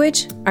Spanish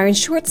language are in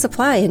short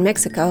supply in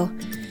Mexico.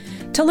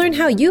 To learn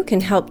how you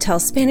can help tell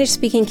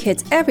Spanish-speaking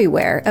kids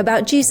everywhere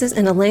about Jesus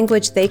in a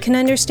language they can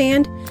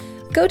understand,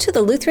 go to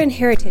the Lutheran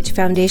Heritage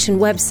Foundation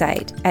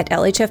website at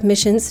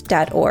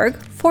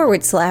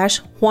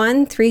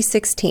lhfmissions.org/Juan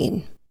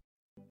 316.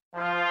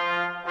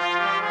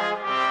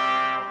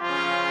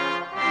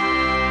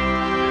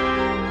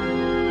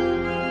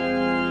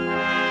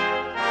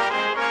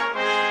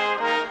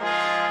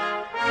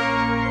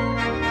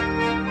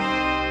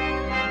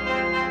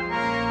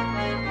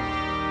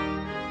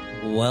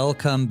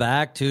 Welcome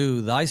back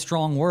to Thy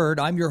Strong Word.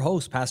 I'm your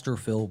host, Pastor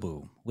Phil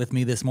Boo. With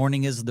me this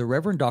morning is the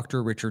Reverend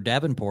Dr. Richard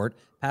Davenport,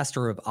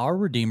 pastor of Our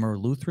Redeemer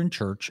Lutheran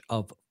Church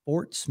of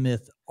Fort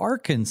Smith,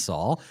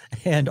 Arkansas,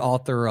 and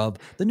author of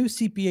the new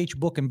CPH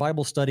book and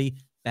Bible study,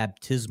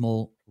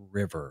 Baptismal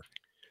River.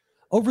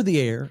 Over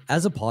the air,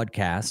 as a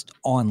podcast,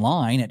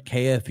 online at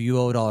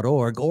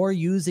kfuo.org, or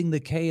using the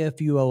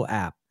KFUO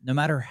app. No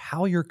matter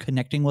how you're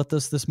connecting with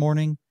us this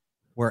morning,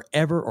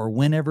 wherever or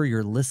whenever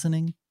you're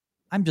listening,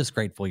 I'm just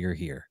grateful you're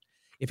here.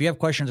 If you have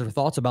questions or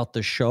thoughts about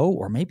the show,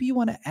 or maybe you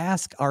want to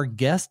ask our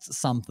guests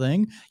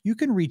something, you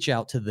can reach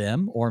out to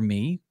them or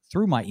me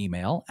through my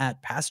email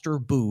at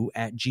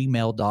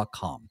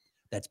pastorboo@gmail.com.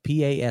 That's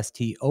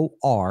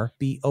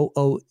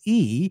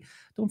PASTORBOOE.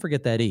 Don't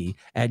forget that E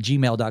at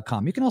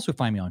gmail.com. You can also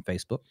find me on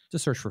Facebook.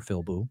 Just search for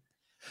Phil Boo.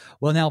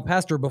 Well, now,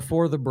 Pastor,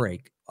 before the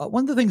break,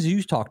 one of the things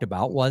you talked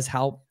about was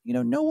how,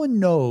 no one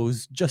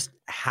knows just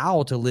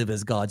how to live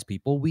as God's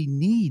people. We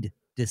need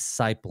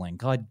discipling.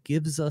 God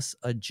gives us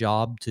a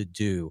job to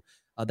do.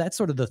 That's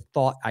sort of the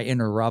thought I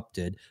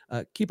interrupted.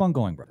 Keep on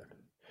going, brother.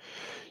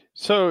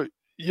 So,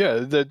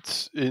 yeah,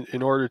 that's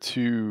in order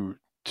to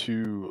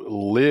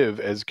live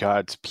as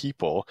God's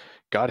people,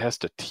 God has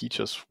to teach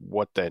us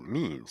what that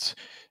means.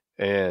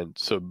 And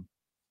so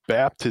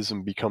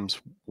baptism becomes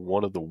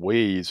one of the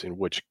ways in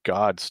which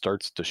God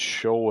starts to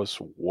show us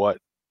what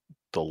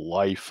the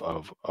life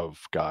of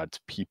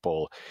God's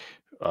people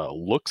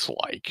looks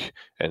like,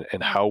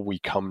 and how we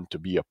come to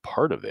be a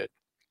part of it.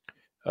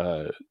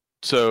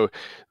 So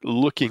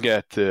looking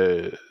at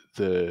the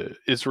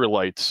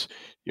Israelites,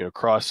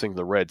 crossing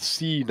the Red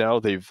Sea, now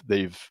they've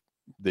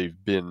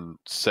been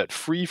set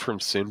free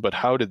from sin. But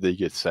how did they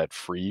get set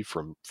free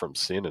from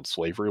sin and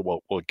slavery?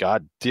 Well,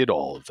 God did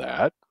all of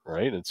that,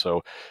 right? And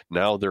so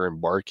now they're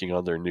embarking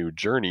on their new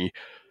journey,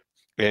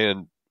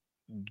 and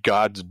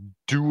God's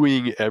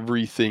doing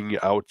everything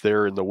out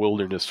there in the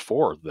wilderness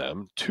for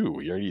them too.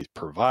 He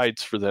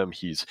provides for them.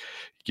 He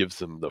gives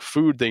them the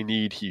food they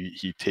need.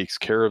 He takes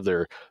care of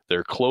their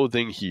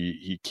clothing.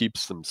 He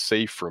keeps them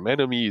safe from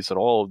enemies and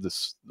all of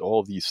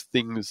these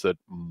things that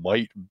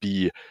might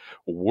be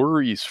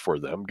worries for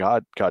them.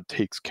 God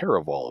takes care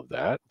of all of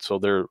that. So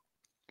they're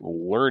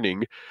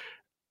learning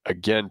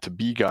again to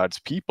be God's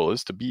people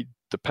is to be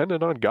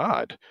dependent on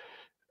God,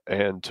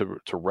 and to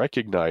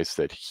recognize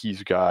that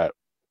He's got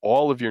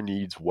all of your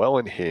needs well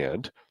in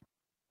hand.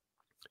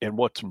 And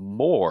what's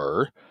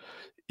more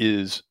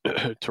is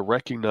to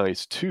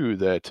recognize too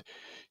that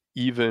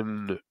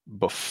even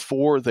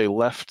before they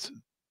left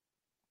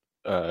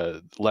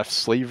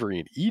slavery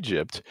in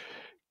Egypt,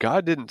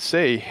 God didn't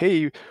say,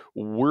 "Hey,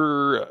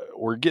 we're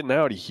getting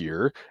out of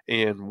here,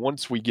 and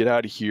once we get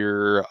out of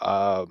here,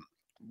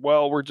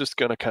 we're just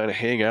going to kind of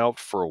hang out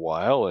for a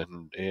while,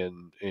 and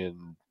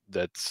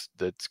that's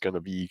going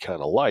to be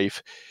kind of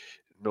life."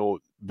 No,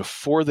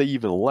 before they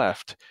even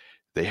left,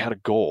 they had a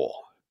goal.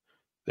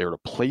 They were at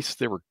a place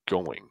they were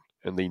going,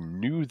 and they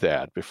knew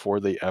that before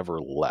they ever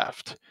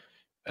left.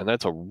 And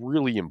that's a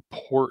really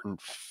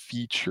important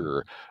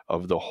feature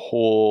of the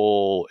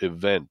whole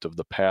event of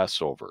the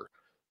Passover.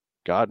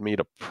 God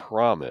made a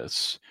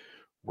promise.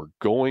 We're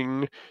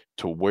going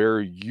to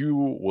where you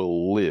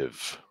will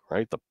live,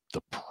 right? The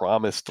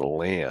promised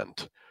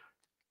land.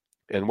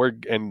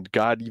 And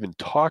God even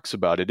talks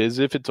about it as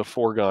if it's a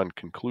foregone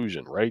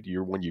conclusion, right?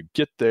 When you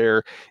get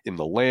there in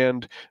the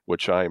land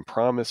which I am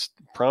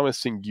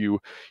promising you,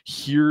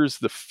 here's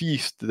the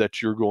feast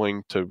that you're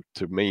going to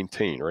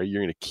maintain, right?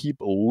 You're going to keep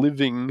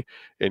living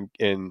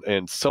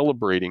and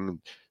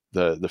celebrating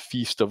the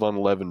feast of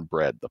unleavened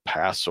bread, the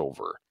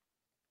Passover.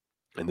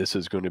 And this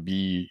is going to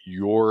be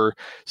your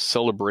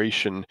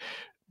celebration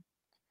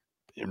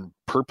in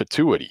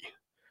perpetuity.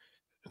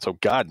 And so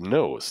God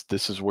knows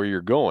this is where you're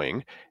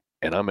going,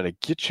 and I'm going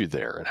to get you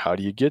there. And how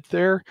do you get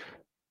there?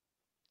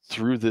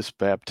 Through this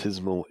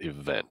baptismal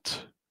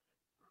event.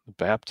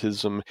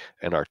 Baptism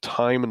and our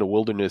time in the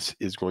wilderness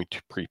is going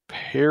to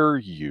prepare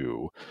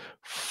you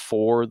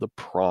for the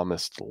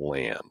promised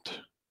land.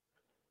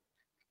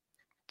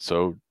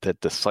 So that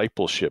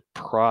discipleship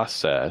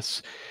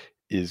process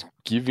is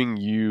giving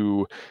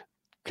you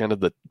kind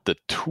of the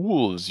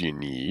tools you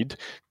need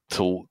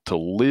to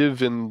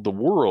live in the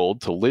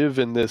world, to live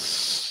in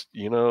this,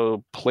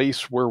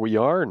 place where we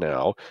are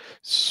now,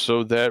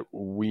 so that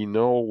we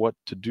know what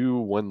to do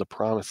when the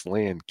promised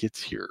land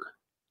gets here.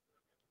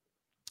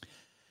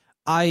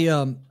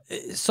 I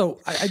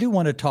do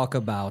want to talk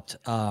about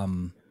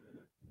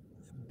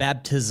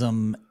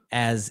baptism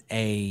as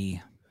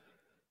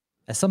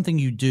something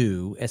you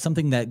do, as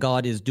something that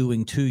God is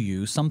doing to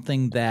you,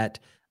 something that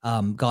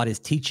God is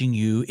teaching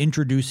you,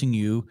 introducing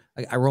you.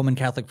 Our Roman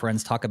Catholic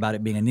friends talk about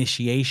it being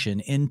initiation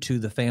into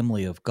the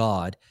family of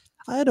God.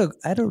 I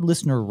had a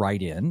listener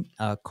write in,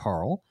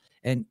 Carl,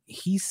 and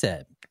he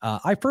said,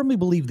 I firmly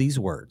believe these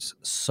words.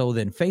 So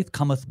then faith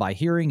cometh by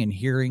hearing, and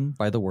hearing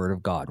by the word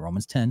of God.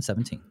 Romans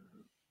 10:17.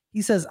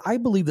 He says, I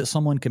believe that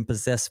someone can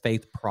possess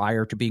faith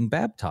prior to being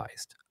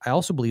baptized. I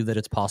also believe that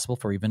it's possible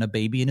for even a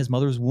baby in his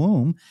mother's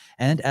womb,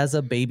 and as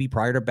a baby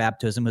prior to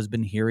baptism has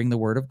been hearing the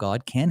word of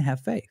God, can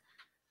have faith.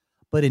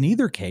 But in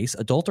either case,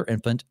 adult or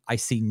infant, I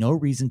see no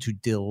reason to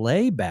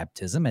delay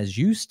baptism, as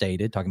you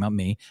stated, talking about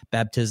me,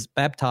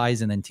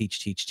 baptize and then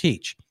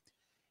teach.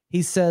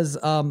 He says,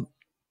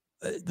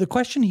 the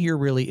question here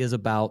really is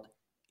about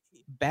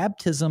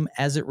baptism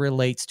as it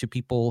relates to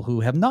people who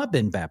have not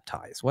been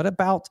baptized. What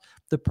about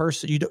the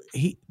person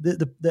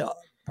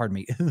pardon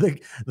me,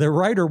 the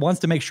writer wants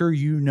to make sure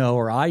you know,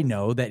 or I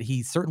know, that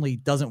he certainly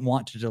doesn't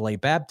want to delay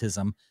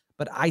baptism,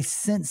 but I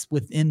sense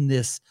within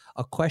this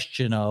a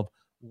question of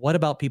what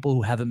about people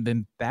who haven't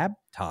been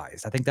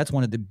baptized? I think that's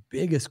one of the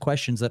biggest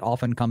questions that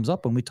often comes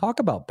up when we talk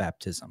about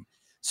baptism.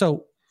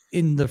 So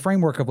in the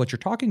framework of what you're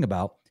talking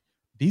about,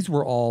 these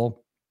were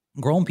all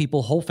grown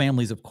people, whole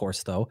families, of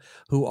course, though,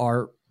 who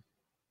are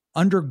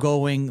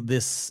undergoing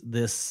this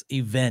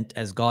event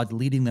as God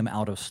leading them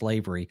out of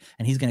slavery,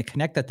 and he's going to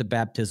connect that to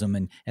baptism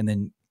and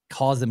then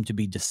cause them to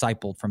be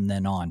discipled from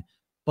then on.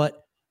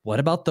 But what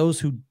about those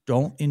who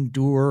don't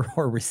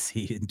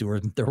receive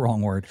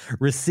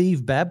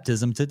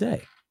baptism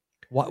today?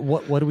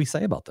 What do we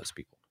say about those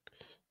people?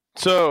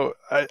 So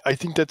I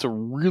think that's a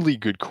really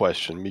good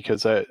question,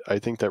 because I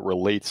think that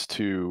relates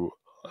to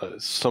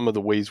some of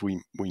the ways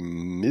we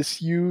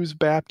misuse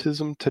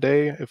baptism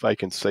today, if I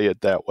can say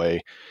it that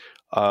way.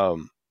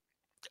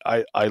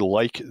 I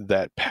like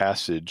that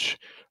passage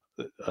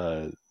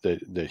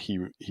that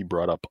he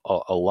brought up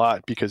a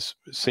lot, because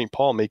St.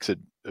 Paul makes it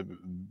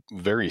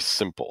very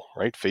simple,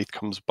 right? Faith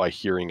comes by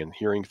hearing, and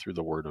hearing through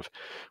the word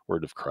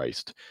of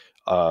Christ.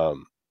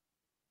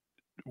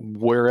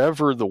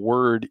 Wherever the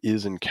word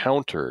is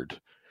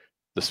encountered,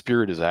 the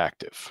Spirit is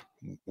active.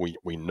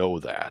 We know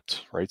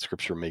that, right?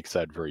 Scripture makes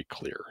that very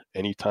clear.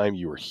 Anytime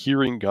you are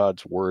hearing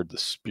God's word, the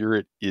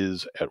Spirit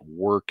is at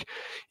work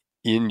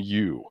in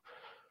you.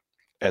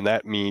 And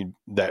that means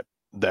that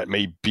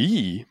may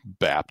be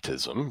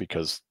baptism,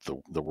 because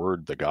the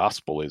word, the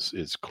gospel,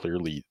 is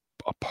clearly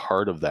a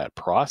part of that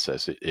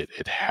process.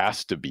 It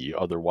has to be,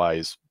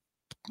 otherwise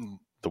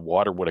the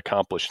water would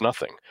accomplish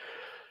nothing.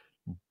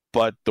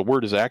 But the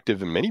word is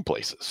active in many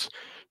places.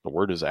 The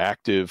word is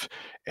active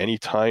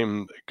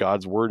anytime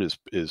God's word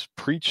is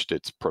preached,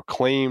 it's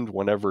proclaimed,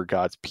 whenever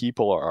God's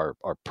people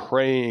are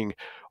praying.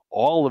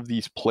 All of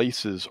these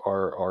places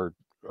are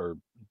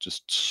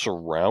just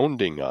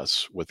surrounding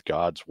us with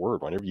God's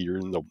word. Whenever you're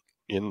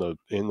in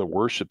the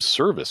worship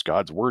service,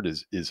 God's word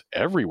is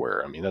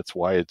everywhere. I mean, that's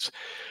why it's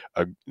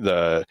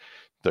the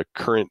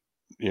current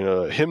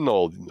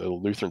hymnal, the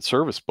Lutheran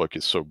service book,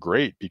 is so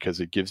great, because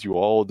it gives you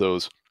all of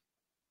those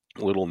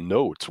little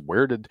notes.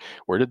 Where did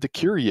the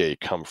Kyrie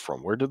come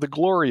from? Where did the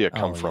Gloria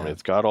come from?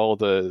 It's got all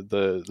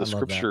the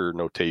scripture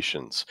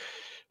notations.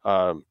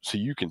 So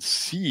you can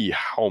see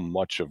how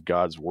much of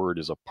God's word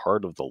is a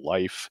part of the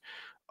life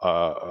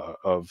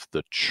of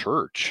the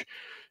church.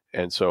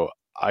 And so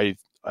I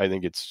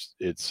think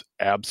it's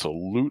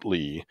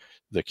absolutely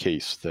the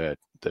case that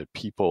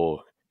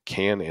people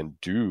can and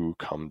do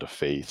come to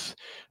faith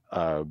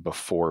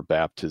before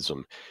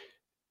baptism.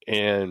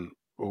 And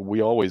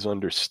we always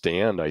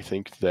understand, I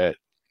think, that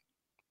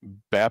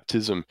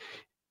baptism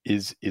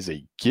is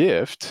a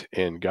gift,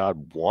 and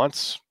God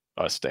wants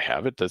us to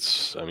have it.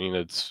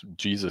 It's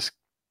Jesus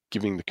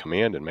giving the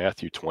command in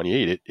Matthew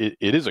 28.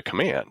 It is a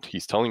command.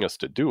 He's telling us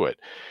to do it,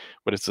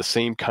 but it's the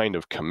same kind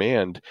of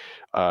command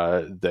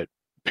that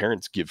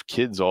parents give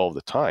kids all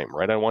the time,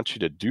 right? I want you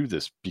to do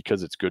this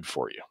because it's good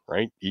for you,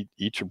 right?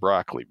 Eat your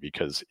broccoli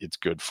because it's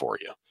good for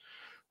you.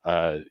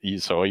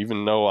 So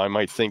even though I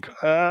might think, do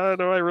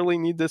I really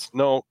need this?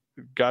 No,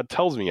 God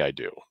tells me I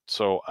do.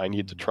 So I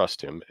need to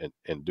trust him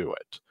and do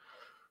it.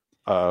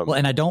 Well,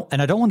 and I don't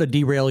want to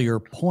derail your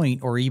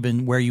point or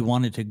even where you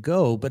wanted to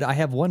go, but I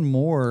have one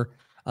more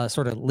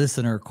sort of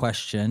listener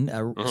question,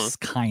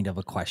 kind of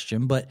a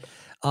question, but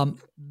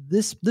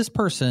this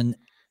person,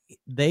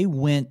 they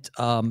went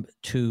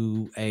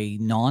to a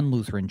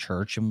non-Lutheran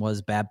church and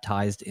was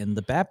baptized in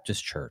the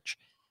Baptist church.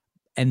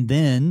 And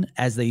then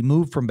as they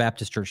moved from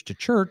Baptist church to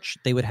church,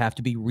 they would have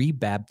to be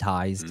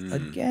rebaptized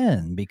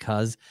again,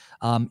 because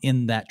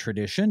in that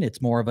tradition,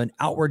 it's more of an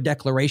outward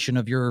declaration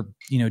of your,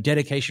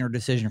 dedication or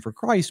decision for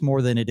Christ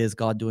more than it is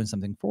God doing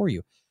something for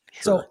you.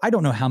 Sure. So I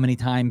don't know how many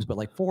times, but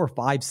like 4,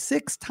 5,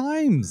 6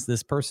 times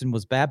this person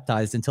was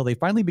baptized until they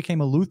finally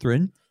became a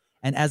Lutheran.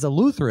 And as a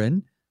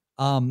Lutheran,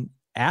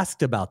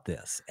 asked about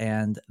this,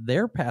 and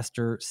their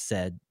pastor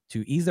said,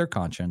 to ease their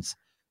conscience,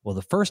 well,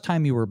 the first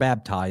time you were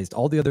baptized,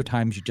 all the other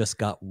times you just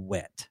got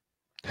wet.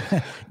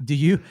 Do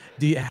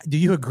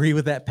you agree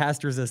with that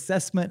pastor's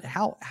assessment?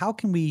 How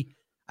can we,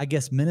 I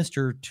guess,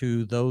 minister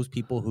to those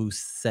people who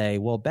say,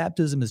 well,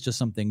 baptism is just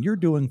something you're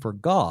doing for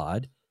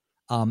God,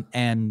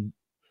 and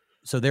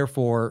so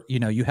therefore,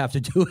 you have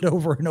to do it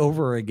over and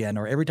over again,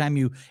 or every time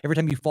you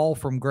fall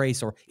from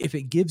grace, or if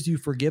it gives you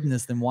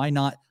forgiveness, then why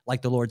not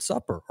like the Lord's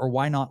Supper, or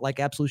why not like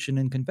absolution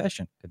and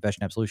confession,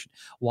 absolution?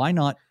 Why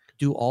not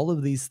do all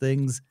of these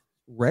things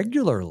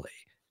regularly?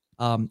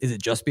 Is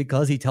it just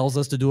because he tells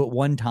us to do it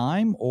one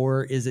time,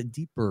 or is it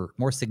deeper,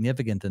 more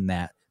significant than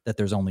that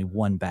there's only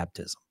one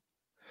baptism?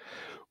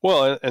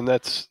 Well, and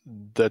that's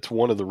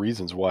one of the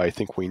reasons why I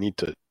think we need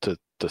to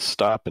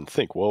stop and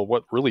think, well,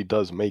 what really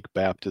does make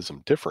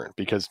baptism different?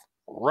 Because,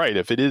 right,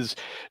 if it is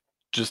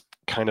just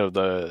kind of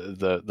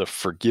the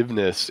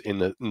forgiveness in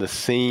the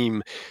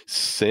same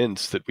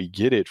sense that we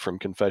get it from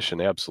confession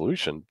and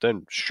absolution,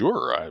 then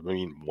sure. I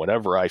mean,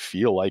 whenever I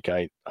feel like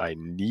I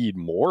need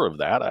more of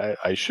that,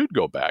 I should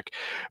go back.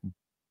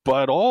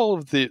 But all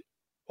of the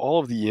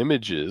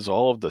images,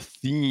 all of the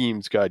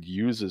themes God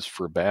uses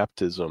for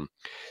baptism,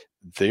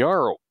 they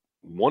are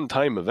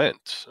one-time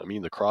event. I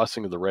mean, the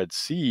crossing of the Red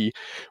Sea,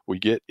 we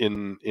get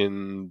in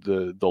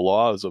the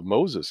laws of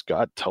Moses,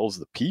 God tells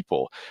the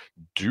people,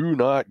 do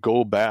not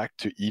go back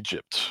to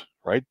Egypt,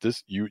 right?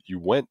 This you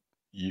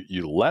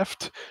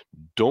left,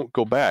 don't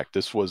go back.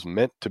 This was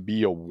meant to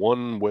be a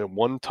one-way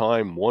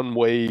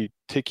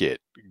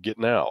ticket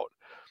getting out.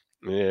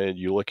 And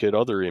you look at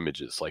other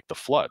images like the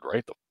flood,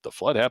 right? The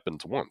flood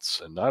happens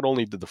once. And not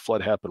only did the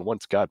flood happen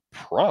once, God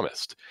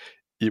promised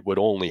it would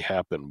only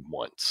happen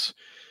once.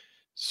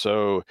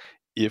 So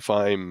if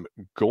I'm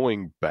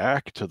going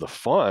back to the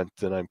font,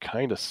 then I'm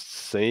kind of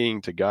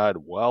saying to God,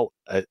 well,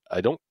 I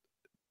don't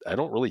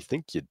really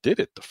think you did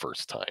it the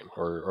first time,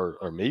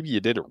 or maybe you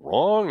did it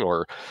wrong,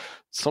 or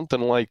something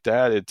like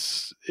that.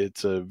 It's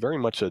a very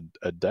much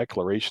a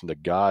declaration to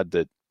God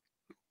that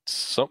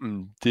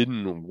something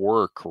didn't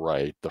work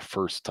right the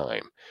first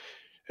time.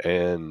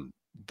 And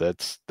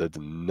that's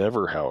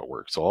never how it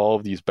works. All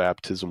of these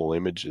baptismal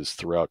images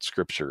throughout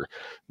Scripture,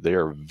 they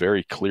are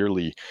very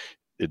clearly,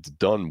 it's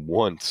done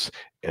once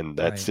and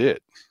that's right.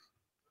 It.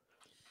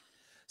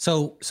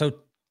 So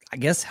I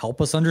guess help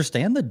us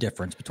understand the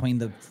difference between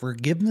the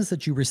forgiveness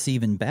that you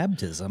receive in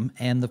baptism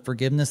and the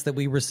forgiveness that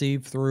we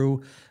receive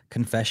through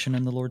confession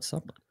and the Lord's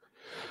Supper.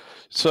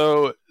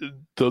 So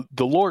the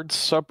Lord's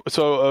Supper.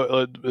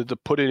 So to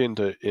put it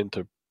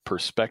into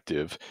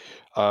perspective,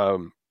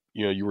 the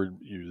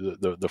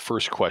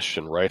first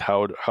question, right?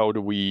 How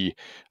do we,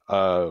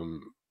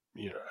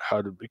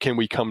 can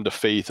we come to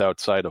faith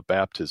outside of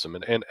baptism?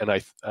 And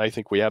I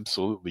think we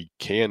absolutely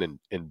can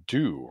and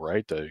do,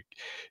 right?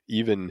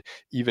 Even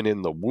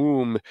in the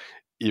womb,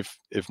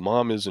 if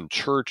mom is in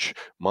church,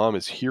 mom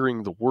is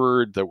hearing the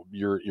word, that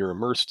you're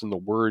immersed in the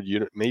word,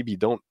 you maybe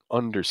don't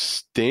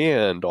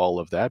understand all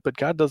of that, but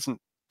God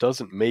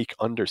doesn't make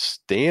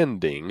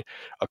understanding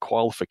a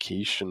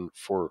qualification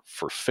for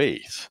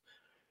faith.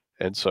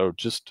 And so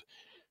just,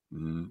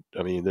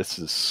 I mean, this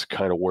is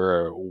kind of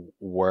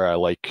where I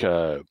like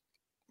 1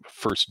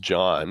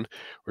 John,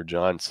 where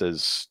John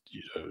says,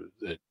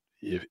 that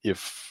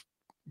if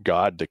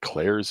God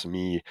declares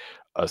me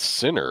a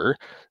sinner,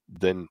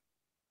 then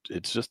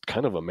it's just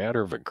kind of a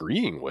matter of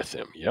agreeing with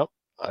him. Yep,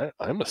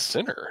 I'm a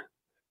sinner.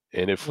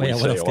 And if we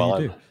say,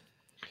 well,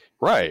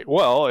 right,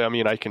 well, I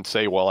mean, I can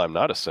say, well, I'm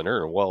not a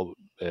sinner,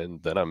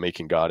 and then I'm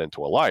making God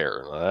into a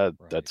liar. Right.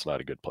 That's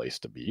not a good place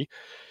to be.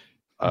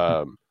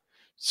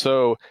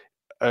 So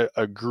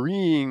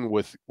agreeing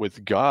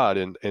with God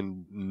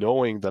and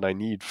knowing that I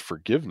need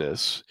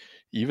forgiveness,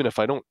 even if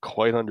I don't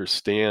quite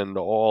understand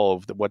all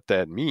of what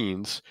that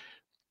means,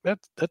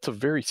 that's a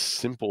very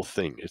simple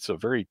thing. It's a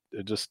very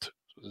just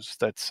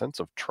that sense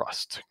of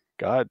trust.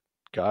 God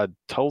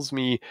tells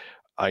me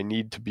I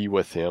need to be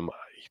with him.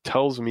 He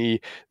tells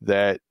me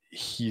that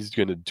he's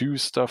going to do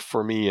stuff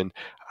for me, and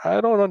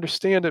I don't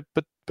understand it,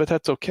 but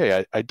that's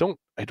okay. I don't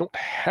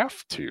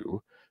have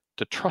to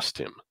trust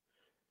him.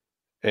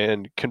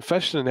 And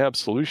confession and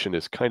absolution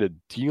is kind of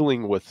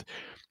dealing with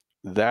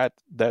that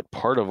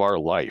part of our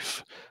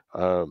life.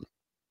 I'm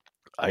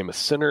a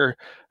sinner.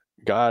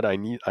 God, I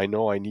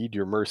know I need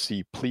your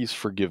mercy. Please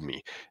forgive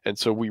me. And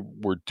so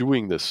we're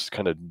doing this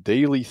kind of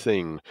daily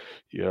thing,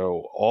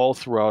 all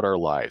throughout our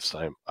lives.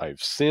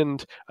 I've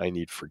sinned. I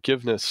need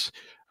forgiveness.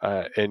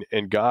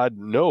 And God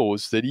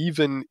knows that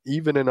even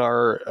in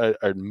our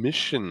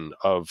admission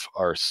of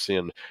our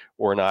sin,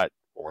 we're not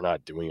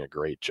doing a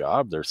great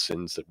job. There's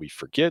sins that we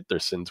forget.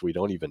 There's sins we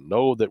don't even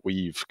know that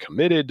we've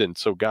committed. And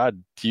so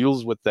God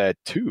deals with that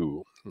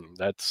too.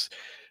 That's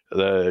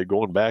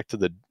going back to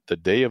the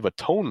Day of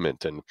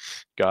Atonement, and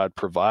God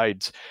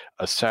provides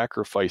a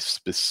sacrifice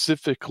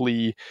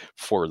specifically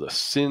for the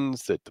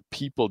sins that the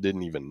people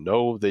didn't even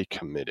know they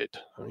committed.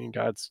 I mean,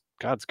 God's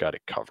got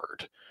it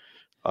covered.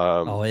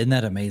 Isn't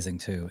that amazing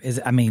too?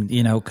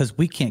 Because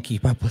we can't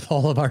keep up with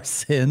all of our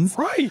sins.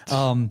 Right.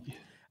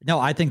 No,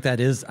 I think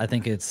it's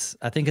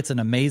an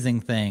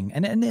amazing thing.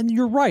 And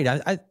you're right.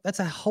 I that's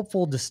a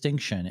helpful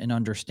distinction in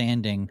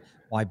understanding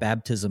why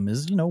baptism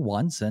is,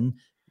 once,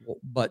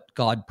 but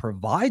God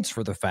provides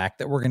for the fact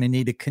that we're going to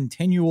need a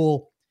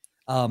continual,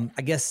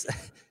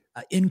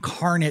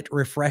 incarnate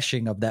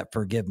refreshing of that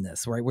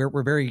forgiveness, right?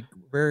 We're very,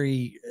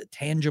 very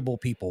tangible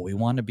people. We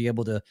want to be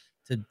able to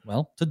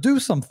do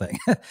something.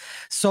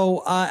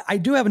 So I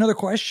do have another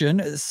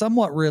question,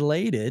 somewhat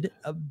related,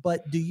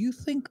 but do you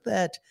think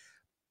that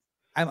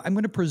I'm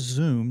going to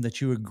presume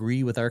that you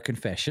agree with our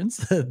confessions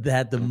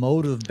that the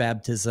mode of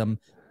baptism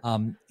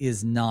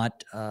is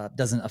not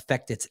doesn't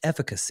affect its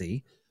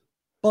efficacy.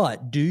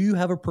 But do you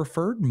have a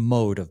preferred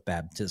mode of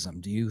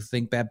baptism? Do you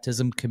think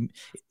the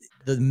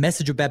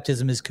message of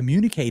baptism is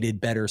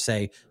communicated better,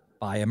 say,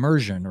 by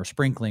immersion or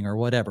sprinkling or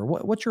whatever?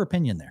 What's your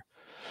opinion there?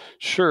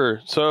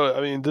 Sure. So,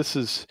 I mean, this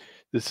is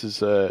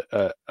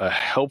a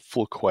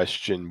helpful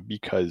question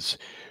because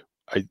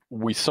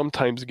we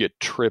sometimes get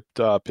tripped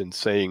up in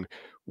saying,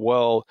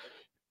 well,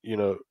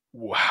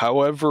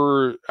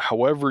 however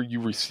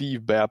you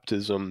receive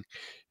baptism,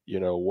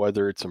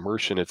 whether it's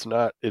immersion, it's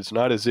not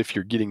as if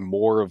you're getting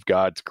more of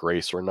God's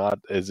grace, or not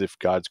as if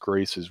God's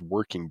grace is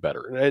working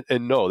better.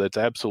 And no, that's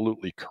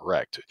absolutely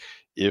correct.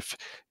 If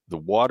the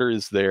water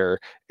is there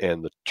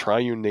and the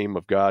triune name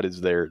of God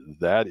is there,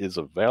 that is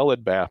a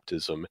valid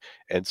baptism.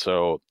 And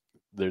so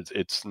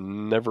it's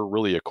never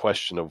really a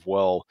question of,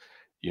 well,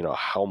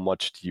 how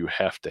much do you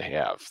have to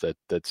have?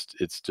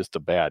 It's just a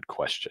bad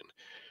question.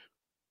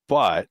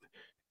 But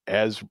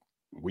as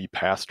we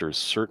pastors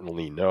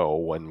certainly know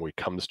when it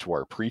comes to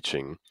our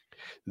preaching,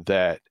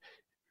 that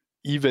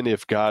even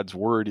if God's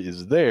word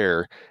is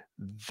there,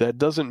 that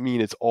doesn't mean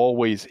it's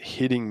always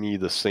hitting me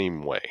the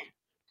same way.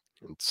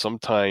 And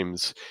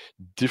sometimes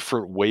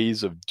different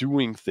ways of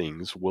doing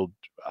things will,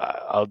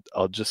 I'll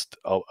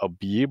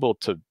be able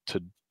to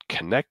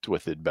connect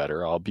with it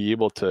better. I'll be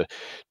able to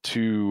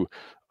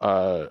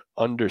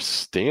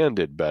understand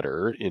it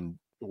better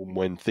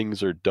when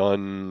things are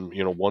done,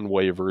 one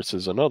way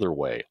versus another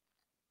way.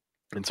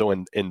 And so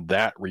in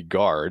that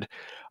regard,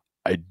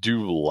 I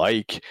do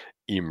like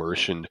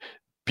immersion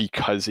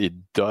because it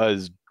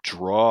does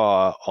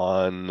draw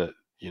on,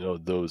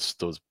 those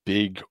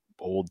big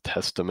Old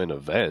Testament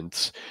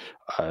events.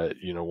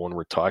 When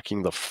we're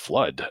talking the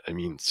flood, I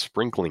mean,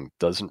 sprinkling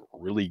doesn't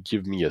really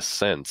give me a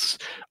sense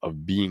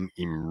of being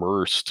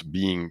immersed,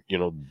 being,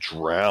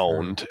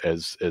 drowned,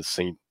 as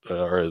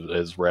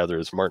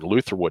Martin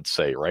Luther would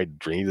say, right?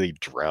 Really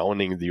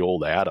drowning the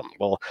old Adam.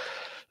 Well,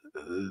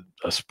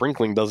 a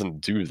sprinkling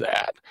doesn't do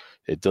that.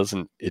 It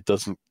doesn't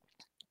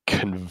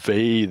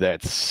convey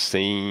that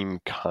same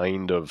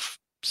kind of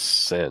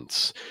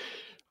sense.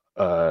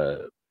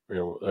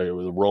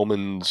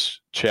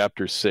 Romans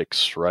chapter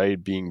 6,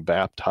 right? Being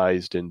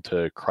baptized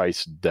into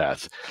Christ's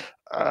death.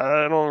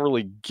 I don't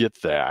really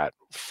get that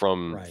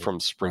from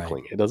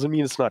sprinkling. Right. It doesn't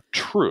mean it's not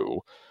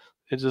true.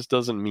 It just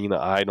doesn't mean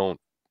I don't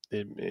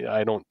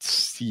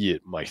see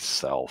it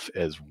myself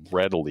as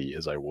readily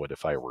as I would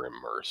if I were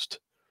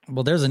immersed.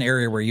 Well, there's an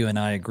area where you and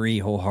I agree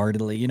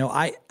wholeheartedly.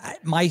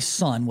 My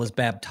son was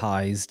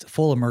baptized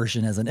full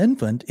immersion as an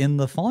infant in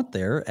the font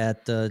there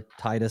at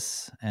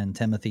Titus and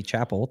Timothy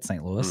Chapel,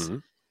 St. Louis.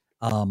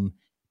 Mm-hmm.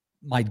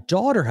 My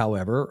daughter,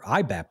 however,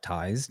 I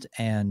baptized,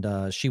 and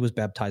she was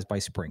baptized by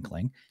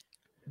sprinkling.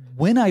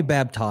 When I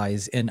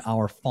baptize in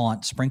our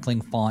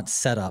sprinkling font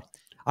setup,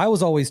 I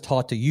was always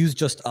taught to use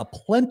just a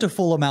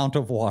plentiful amount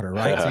of water,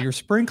 right? So you're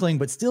sprinkling,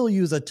 but still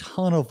use a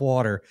ton of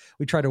water.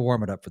 We try to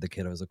warm it up for the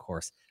kiddos, of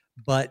course.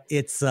 But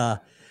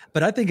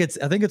I think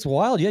it's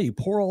wild. Yeah, you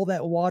pour all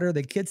that water,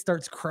 the kid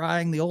starts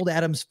crying, the old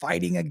Adam's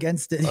fighting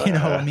against it.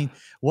 I mean,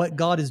 what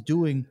God is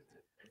doing,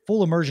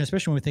 full immersion,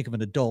 especially when we think of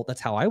an adult.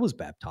 That's how I was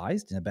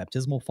baptized, in a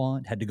baptismal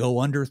font. Had to go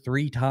under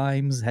 3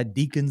 times. Had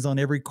deacons on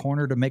every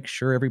corner to make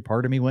sure every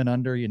part of me went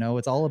under.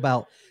 It's all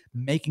about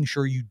making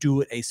sure you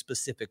do it a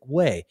specific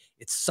way.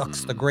 It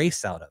sucks the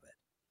grace out of it.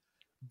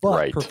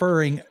 But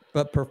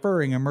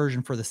preferring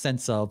immersion for the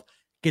sense of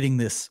getting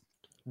this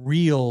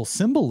real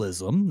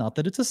symbolism, not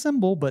that it's a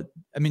symbol, but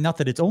I mean, not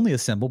that it's only a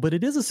symbol, but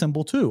it is a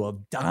symbol too,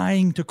 of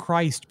dying to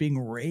Christ, being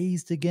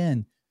raised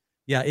again.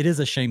 Yeah, it is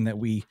a shame that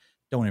we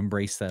don't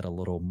embrace that a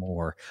little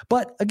more.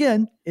 But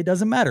again, it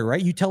doesn't matter,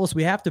 right? You tell us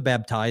we have to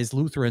baptize.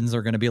 Lutherans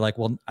are going to be like,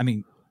 well, I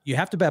mean, you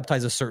have to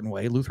baptize a certain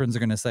way. Lutherans are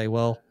going to say,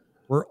 well,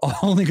 we're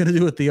only going to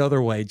do it the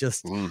other way,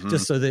 just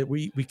so that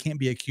we can't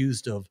be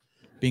accused of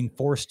being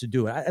forced to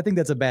do it. I think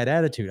that's a bad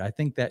attitude. I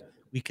think that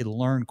we could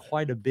learn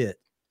quite a bit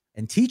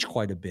and teach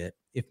quite a bit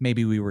if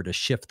maybe we were to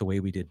shift the way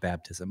we did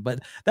baptism. But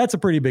that's a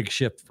pretty big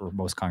shift for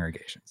most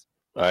congregations.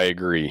 I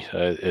agree.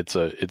 It's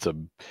a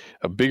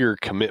bigger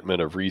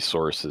commitment of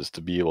resources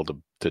to be able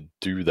to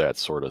do that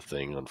sort of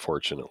thing,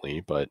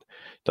 unfortunately, but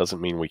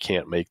doesn't mean we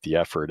can't make the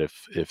effort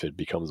if it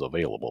becomes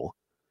available.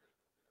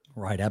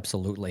 Right,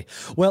 absolutely.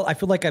 Well, I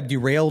feel like I've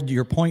derailed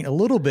your point a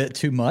little bit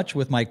too much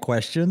with my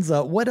questions.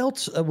 What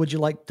else would you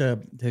like to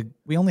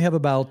we only have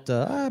about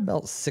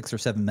 6 or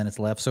 7 minutes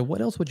left, so what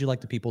else would you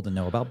like the people to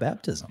know about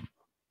baptism?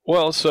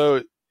 Well,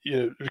 so,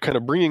 kind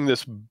of bringing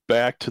this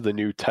back to the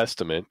New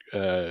Testament,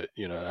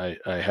 I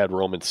had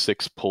Romans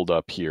 6 pulled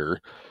up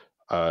here,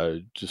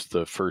 just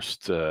the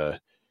first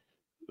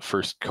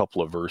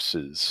couple of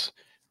verses.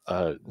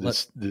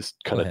 This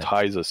kind of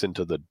ties us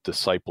into the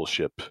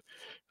discipleship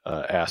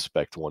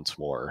aspect once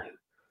more.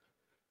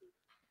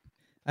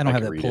 I don't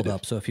have that pulled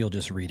up, so if you'll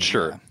just read it.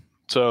 Sure.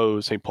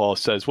 So St. Paul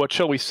says, "What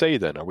shall we say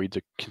then? Are we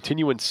to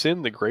continue in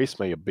sin that grace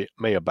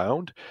may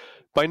abound?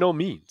 By no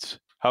means.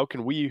 How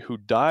can we who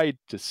died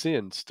to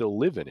sin still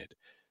live in it?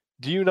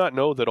 Do you not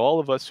know that all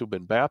of us who've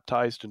been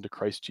baptized into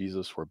Christ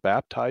Jesus were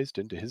baptized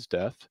into his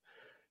death?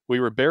 We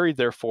were buried,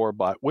 therefore,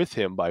 with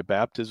him by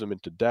baptism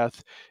into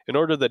death, in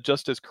order that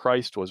just as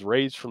Christ was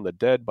raised from the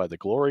dead by the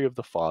glory of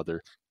the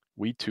Father,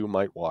 we too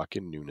might walk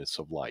in newness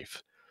of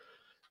life."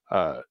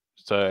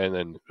 And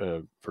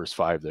then verse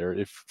 5 there,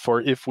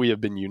 if we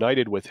have been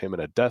united with him in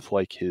a death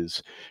like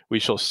his, we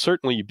shall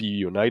certainly be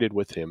united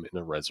with him in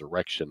a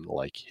resurrection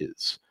like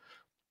his.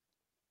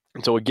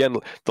 And so again,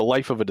 the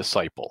life of a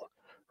disciple,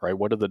 right?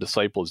 What do the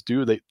disciples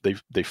do?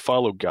 They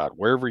follow God.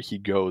 Wherever he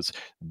goes,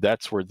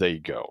 that's where they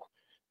go.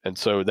 And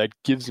so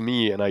that gives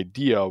me an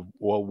idea of,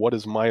 well, what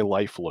does my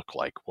life look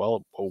like?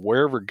 Well,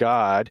 wherever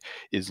God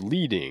is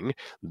leading,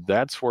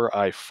 that's where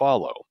I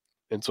follow.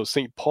 And so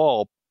St.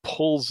 Paul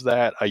pulls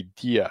that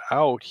idea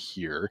out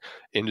here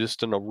in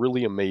a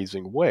really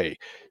amazing way,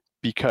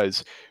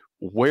 because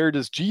where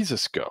does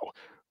Jesus go?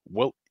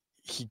 Well,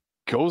 he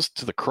goes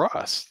to the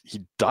cross.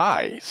 He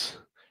dies.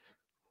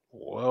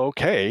 Well,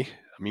 okay.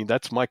 I mean,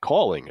 that's my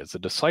calling as a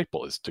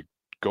disciple, is to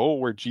go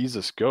where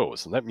Jesus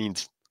goes. And that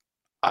means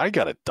I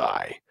got to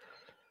die.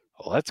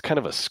 Well, that's kind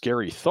of a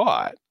scary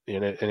thought.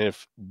 And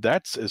if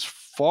that's as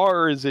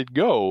far as it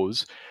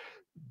goes,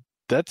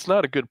 that's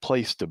not a good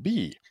place to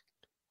be.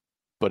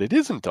 But it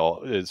isn't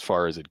all as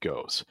far as it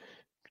goes.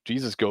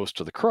 Jesus goes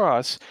to the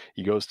cross,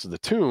 he goes to the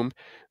tomb,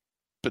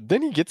 but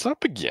then he gets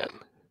up again.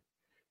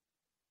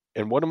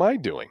 And what am I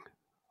doing?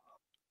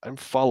 I'm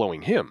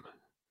following him.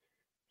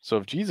 So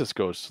if Jesus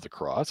goes to the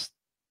cross,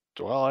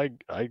 well,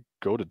 I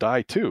go to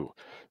die too.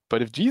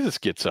 But if Jesus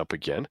gets up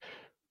again,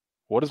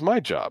 what is my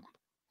job?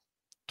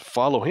 To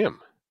follow him.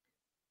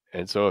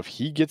 And so if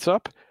he gets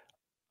up,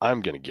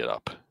 I'm going to get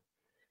up.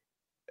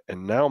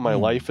 And now my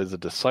life as a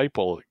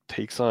disciple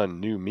takes on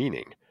new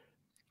meaning.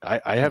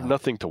 I have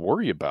nothing to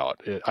worry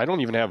about. I don't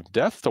even have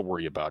death to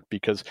worry about,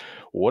 because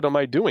what am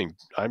I doing?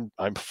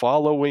 I'm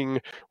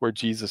following where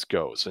Jesus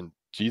goes, and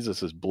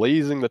Jesus is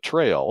blazing the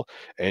trail,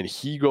 and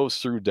he goes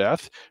through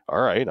death.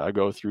 All right, I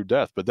go through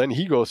death, but then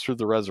he goes through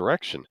the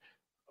resurrection.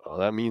 Well,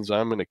 that means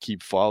I'm going to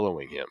keep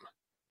following him.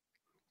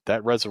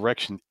 That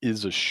resurrection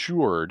is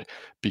assured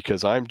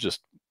because I'm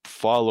just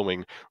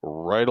following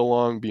right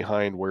along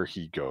behind where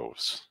he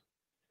goes.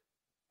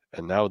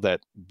 And now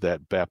that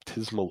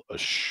baptismal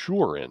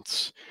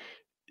assurance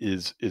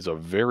is a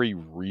very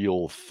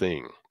real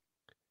thing.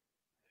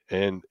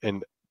 And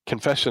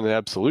confession and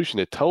absolution,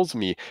 it tells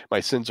me my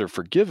sins are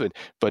forgiven,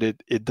 but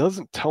it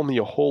doesn't tell me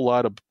a whole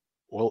lot of,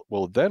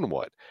 well, then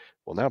what?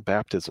 Well, now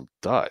baptism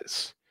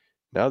does.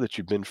 Now that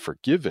you've been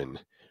forgiven,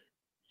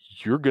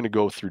 you're going to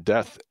go through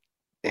death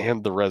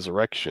and the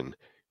resurrection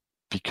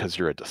because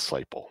you're a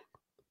disciple.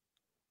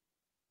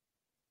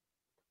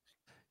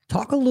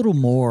 Talk a little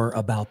more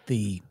about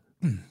the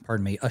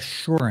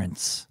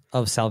assurance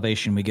of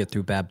salvation we get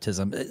through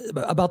baptism,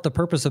 about the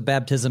purpose of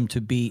baptism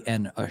to be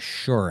an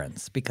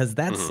assurance, because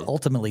that's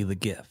ultimately the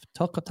gift.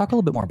 Talk a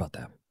little bit more about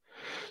that.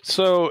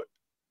 So,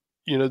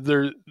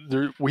 there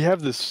we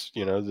have this,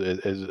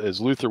 as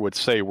Luther would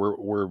say,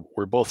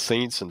 we're both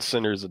saints and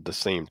sinners at the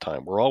same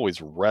time. We're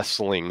always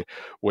wrestling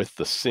with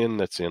the sin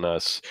that's in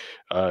us.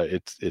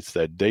 It's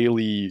that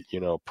daily,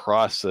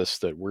 process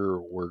that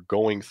we're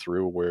going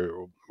through.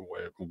 We're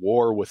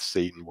war with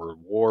Satan. We're at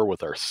war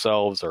with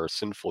ourselves, our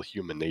sinful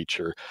human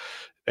nature.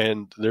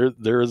 And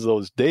there's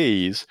those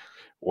days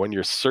when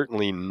you're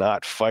certainly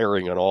not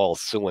firing on all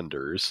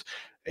cylinders,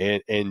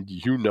 and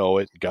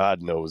it,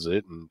 God knows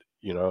it, and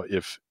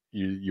if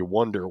you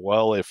wonder,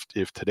 well, if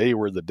today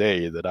were the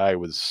day that I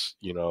was,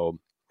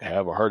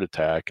 have a heart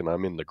attack and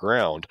I'm in the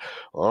ground,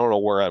 I don't know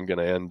where I'm going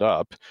to end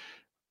up.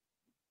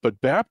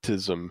 But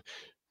baptism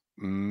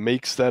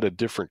makes that a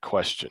different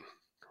question,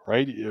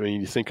 right? I mean,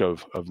 you think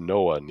of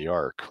Noah and the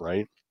ark,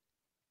 right?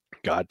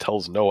 God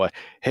tells Noah,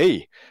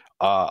 hey,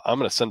 I'm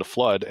going to send a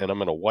flood and I'm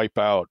going to wipe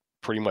out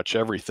pretty much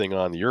everything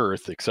on the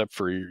earth except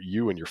for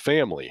you and your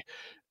family,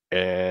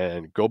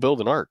 and go build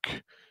an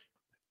ark.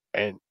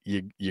 And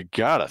you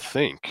gotta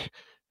think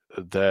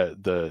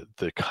that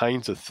the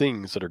kinds of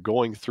things that are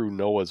going through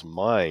Noah's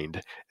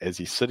mind as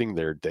he's sitting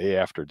there day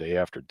after day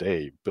after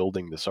day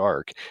building this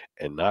ark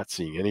and not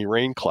seeing any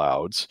rain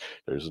clouds.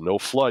 There's no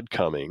flood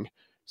coming.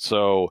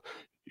 So,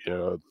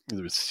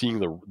 seeing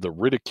the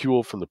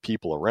ridicule from the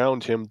people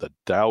around him, the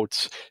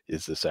doubts,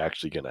 is this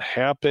actually going to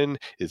happen?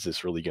 Is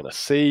this really going to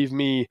save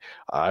me?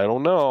 I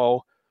don't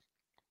know.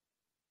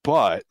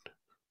 But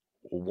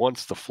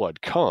once the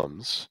flood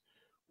comes,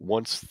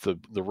 once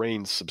the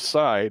rains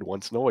subside,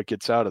 once Noah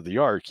gets out of the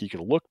ark, he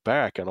can look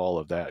back on all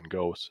of that and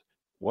goes,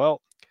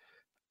 well,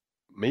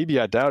 maybe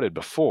I doubted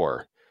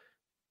before,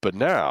 but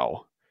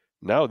now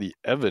the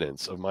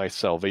evidence of my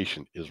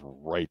salvation is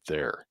right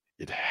there.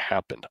 It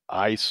happened.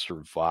 I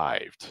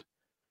survived.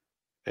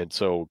 And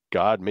so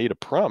God made a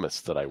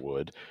promise that I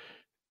would,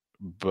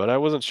 but I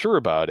wasn't sure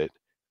about it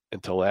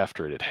until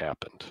after it had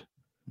happened.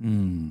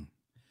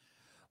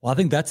 Well, I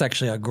think that's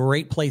actually a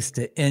great place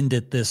to end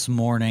it this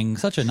morning.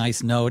 Such a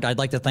nice note. I'd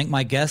like to thank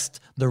my guest,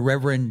 the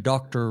Reverend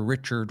Dr.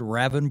 Richard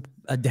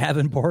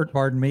Davenport.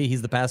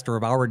 He's the pastor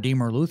of Our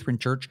Redeemer Lutheran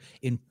Church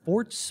in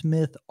Fort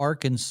Smith,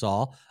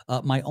 Arkansas.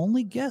 My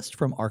only guest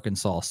from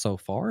Arkansas so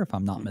far, if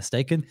I'm not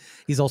mistaken.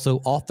 He's also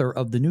author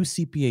of the new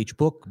CPH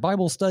book,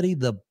 Bible Study,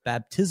 the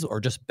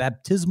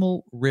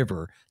Baptismal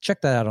River.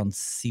 Check that out on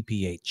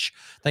CPH.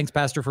 Thanks,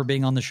 Pastor, for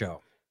being on the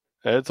show.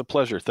 It's a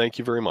pleasure. Thank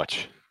you very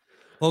much.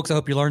 Folks, I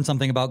hope you learned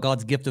something about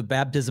God's gift of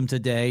baptism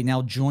today.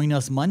 Now join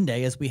us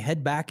Monday as we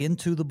head back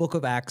into the book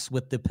of Acts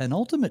with the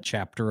penultimate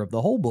chapter of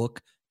the whole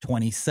book,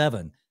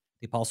 27.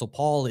 The Apostle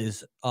Paul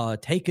is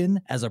taken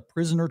as a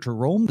prisoner to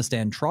Rome to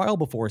stand trial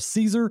before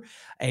Caesar.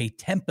 A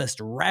tempest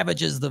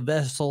ravages the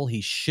vessel.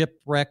 He's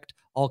shipwrecked.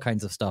 All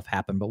kinds of stuff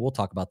happen, but we'll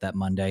talk about that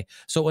Monday.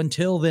 So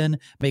until then,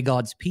 may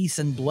God's peace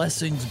and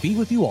blessings be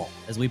with you all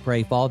as we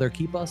pray, Father,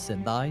 keep us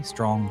in thy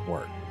strong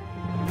word.